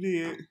 you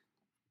did.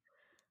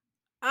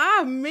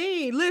 I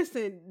mean,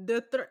 listen,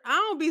 I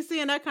don't be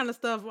seeing that kind of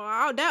stuff. When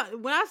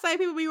I say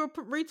people be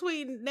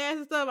retweeting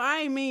nasty stuff,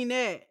 I ain't mean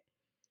that.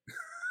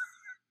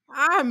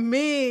 I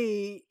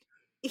mean,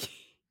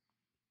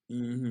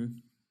 Mm-hmm.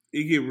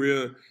 It get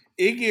real.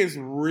 It gets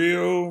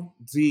real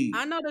I deep.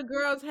 know the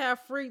girls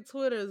have free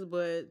Twitters,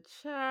 but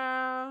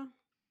child.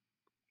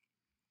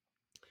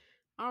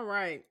 All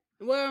right.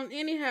 Well,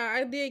 anyhow,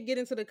 I did get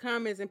into the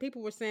comments and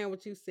people were saying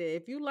what you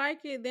said. If you like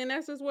it, then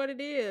that's just what it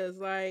is.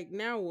 Like,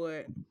 now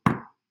what?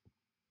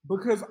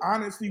 Because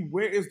honestly,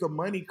 where is the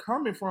money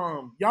coming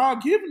from? Y'all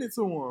giving it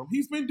to him.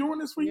 He's been doing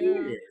this for Yeah.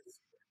 years.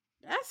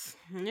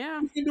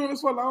 Yeah. He's been doing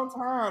this for a long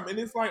time. And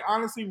it's like,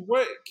 honestly,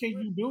 what can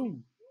you do?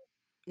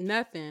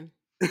 Nothing.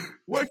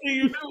 What can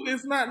you do?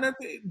 It's not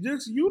nothing.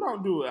 Just you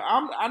don't do it.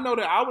 I know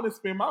that I wouldn't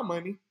spend my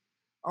money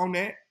on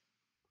that.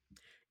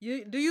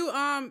 Do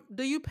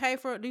you pay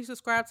for do you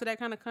subscribe to that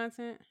kind of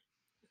content?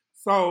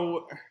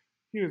 So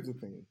here's the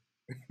thing.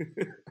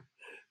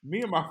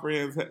 Me and my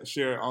friends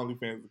share an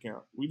OnlyFans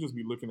account. We just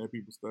be looking at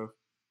people's stuff.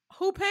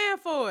 Who paying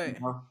for You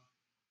it? know?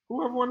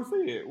 Whoever want to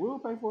see it, we'll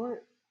pay for it.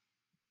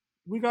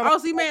 We got a Oh,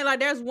 so you mean like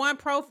there's one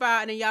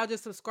profile and then y'all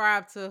just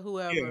subscribe to yeah.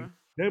 whoever.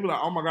 They be like,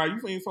 oh my god, you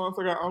seen so and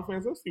so got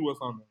OnlyFans? Let's see what's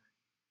on there.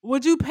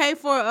 Would you pay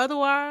for it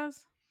otherwise?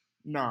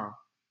 Nah,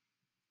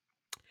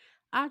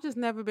 I've just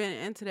never been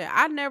into that.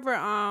 I never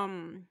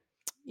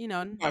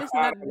Like this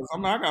not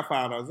 $5. I got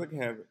 $5. I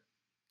can have it.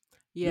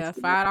 yeah,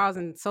 $5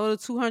 and so do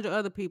 200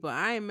 other people.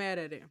 I ain't mad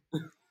at it.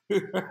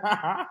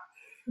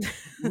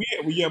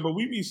 Yeah, but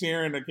we be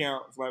sharing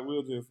accounts. Like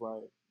we'll just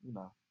like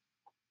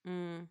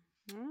Mm,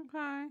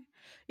 okay.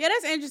 Yeah,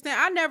 that's interesting.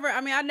 I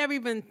never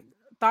even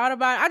thought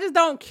about it. I just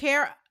don't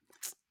care.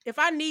 If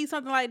I need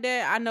something like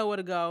that, I know where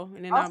to go,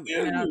 and then I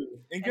feel you.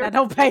 I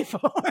don't pay for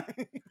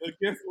it. And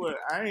guess what?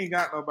 I ain't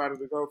got nobody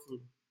to go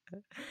to.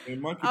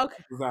 And Okay.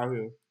 monkeypox is out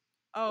here.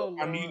 So Oh if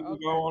I Lord. needed to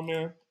go Okay. on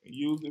there and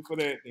use it for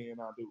that, then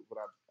I'll do it. But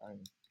I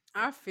ain't.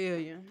 I feel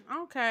you.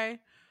 Okay.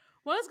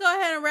 Well, let's go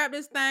ahead and wrap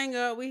this thing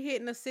up. We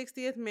hitting the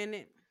 60th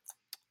minute.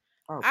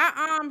 Oh,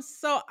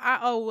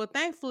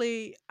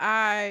 Thankfully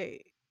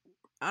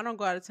I don't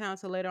go out of town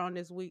till later on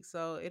this week,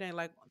 so it ain't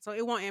like so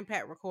it won't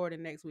impact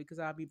recording next week because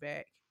I'll be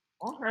back.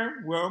 okay.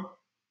 Well,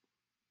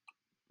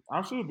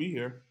 I should be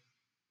here.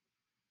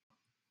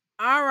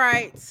 All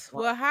right.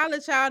 Uh, Well, holla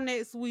at y'all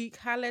next week.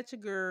 Holla at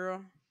your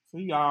girl.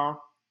 See y'all.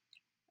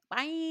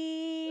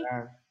 Bye.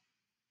 Bye.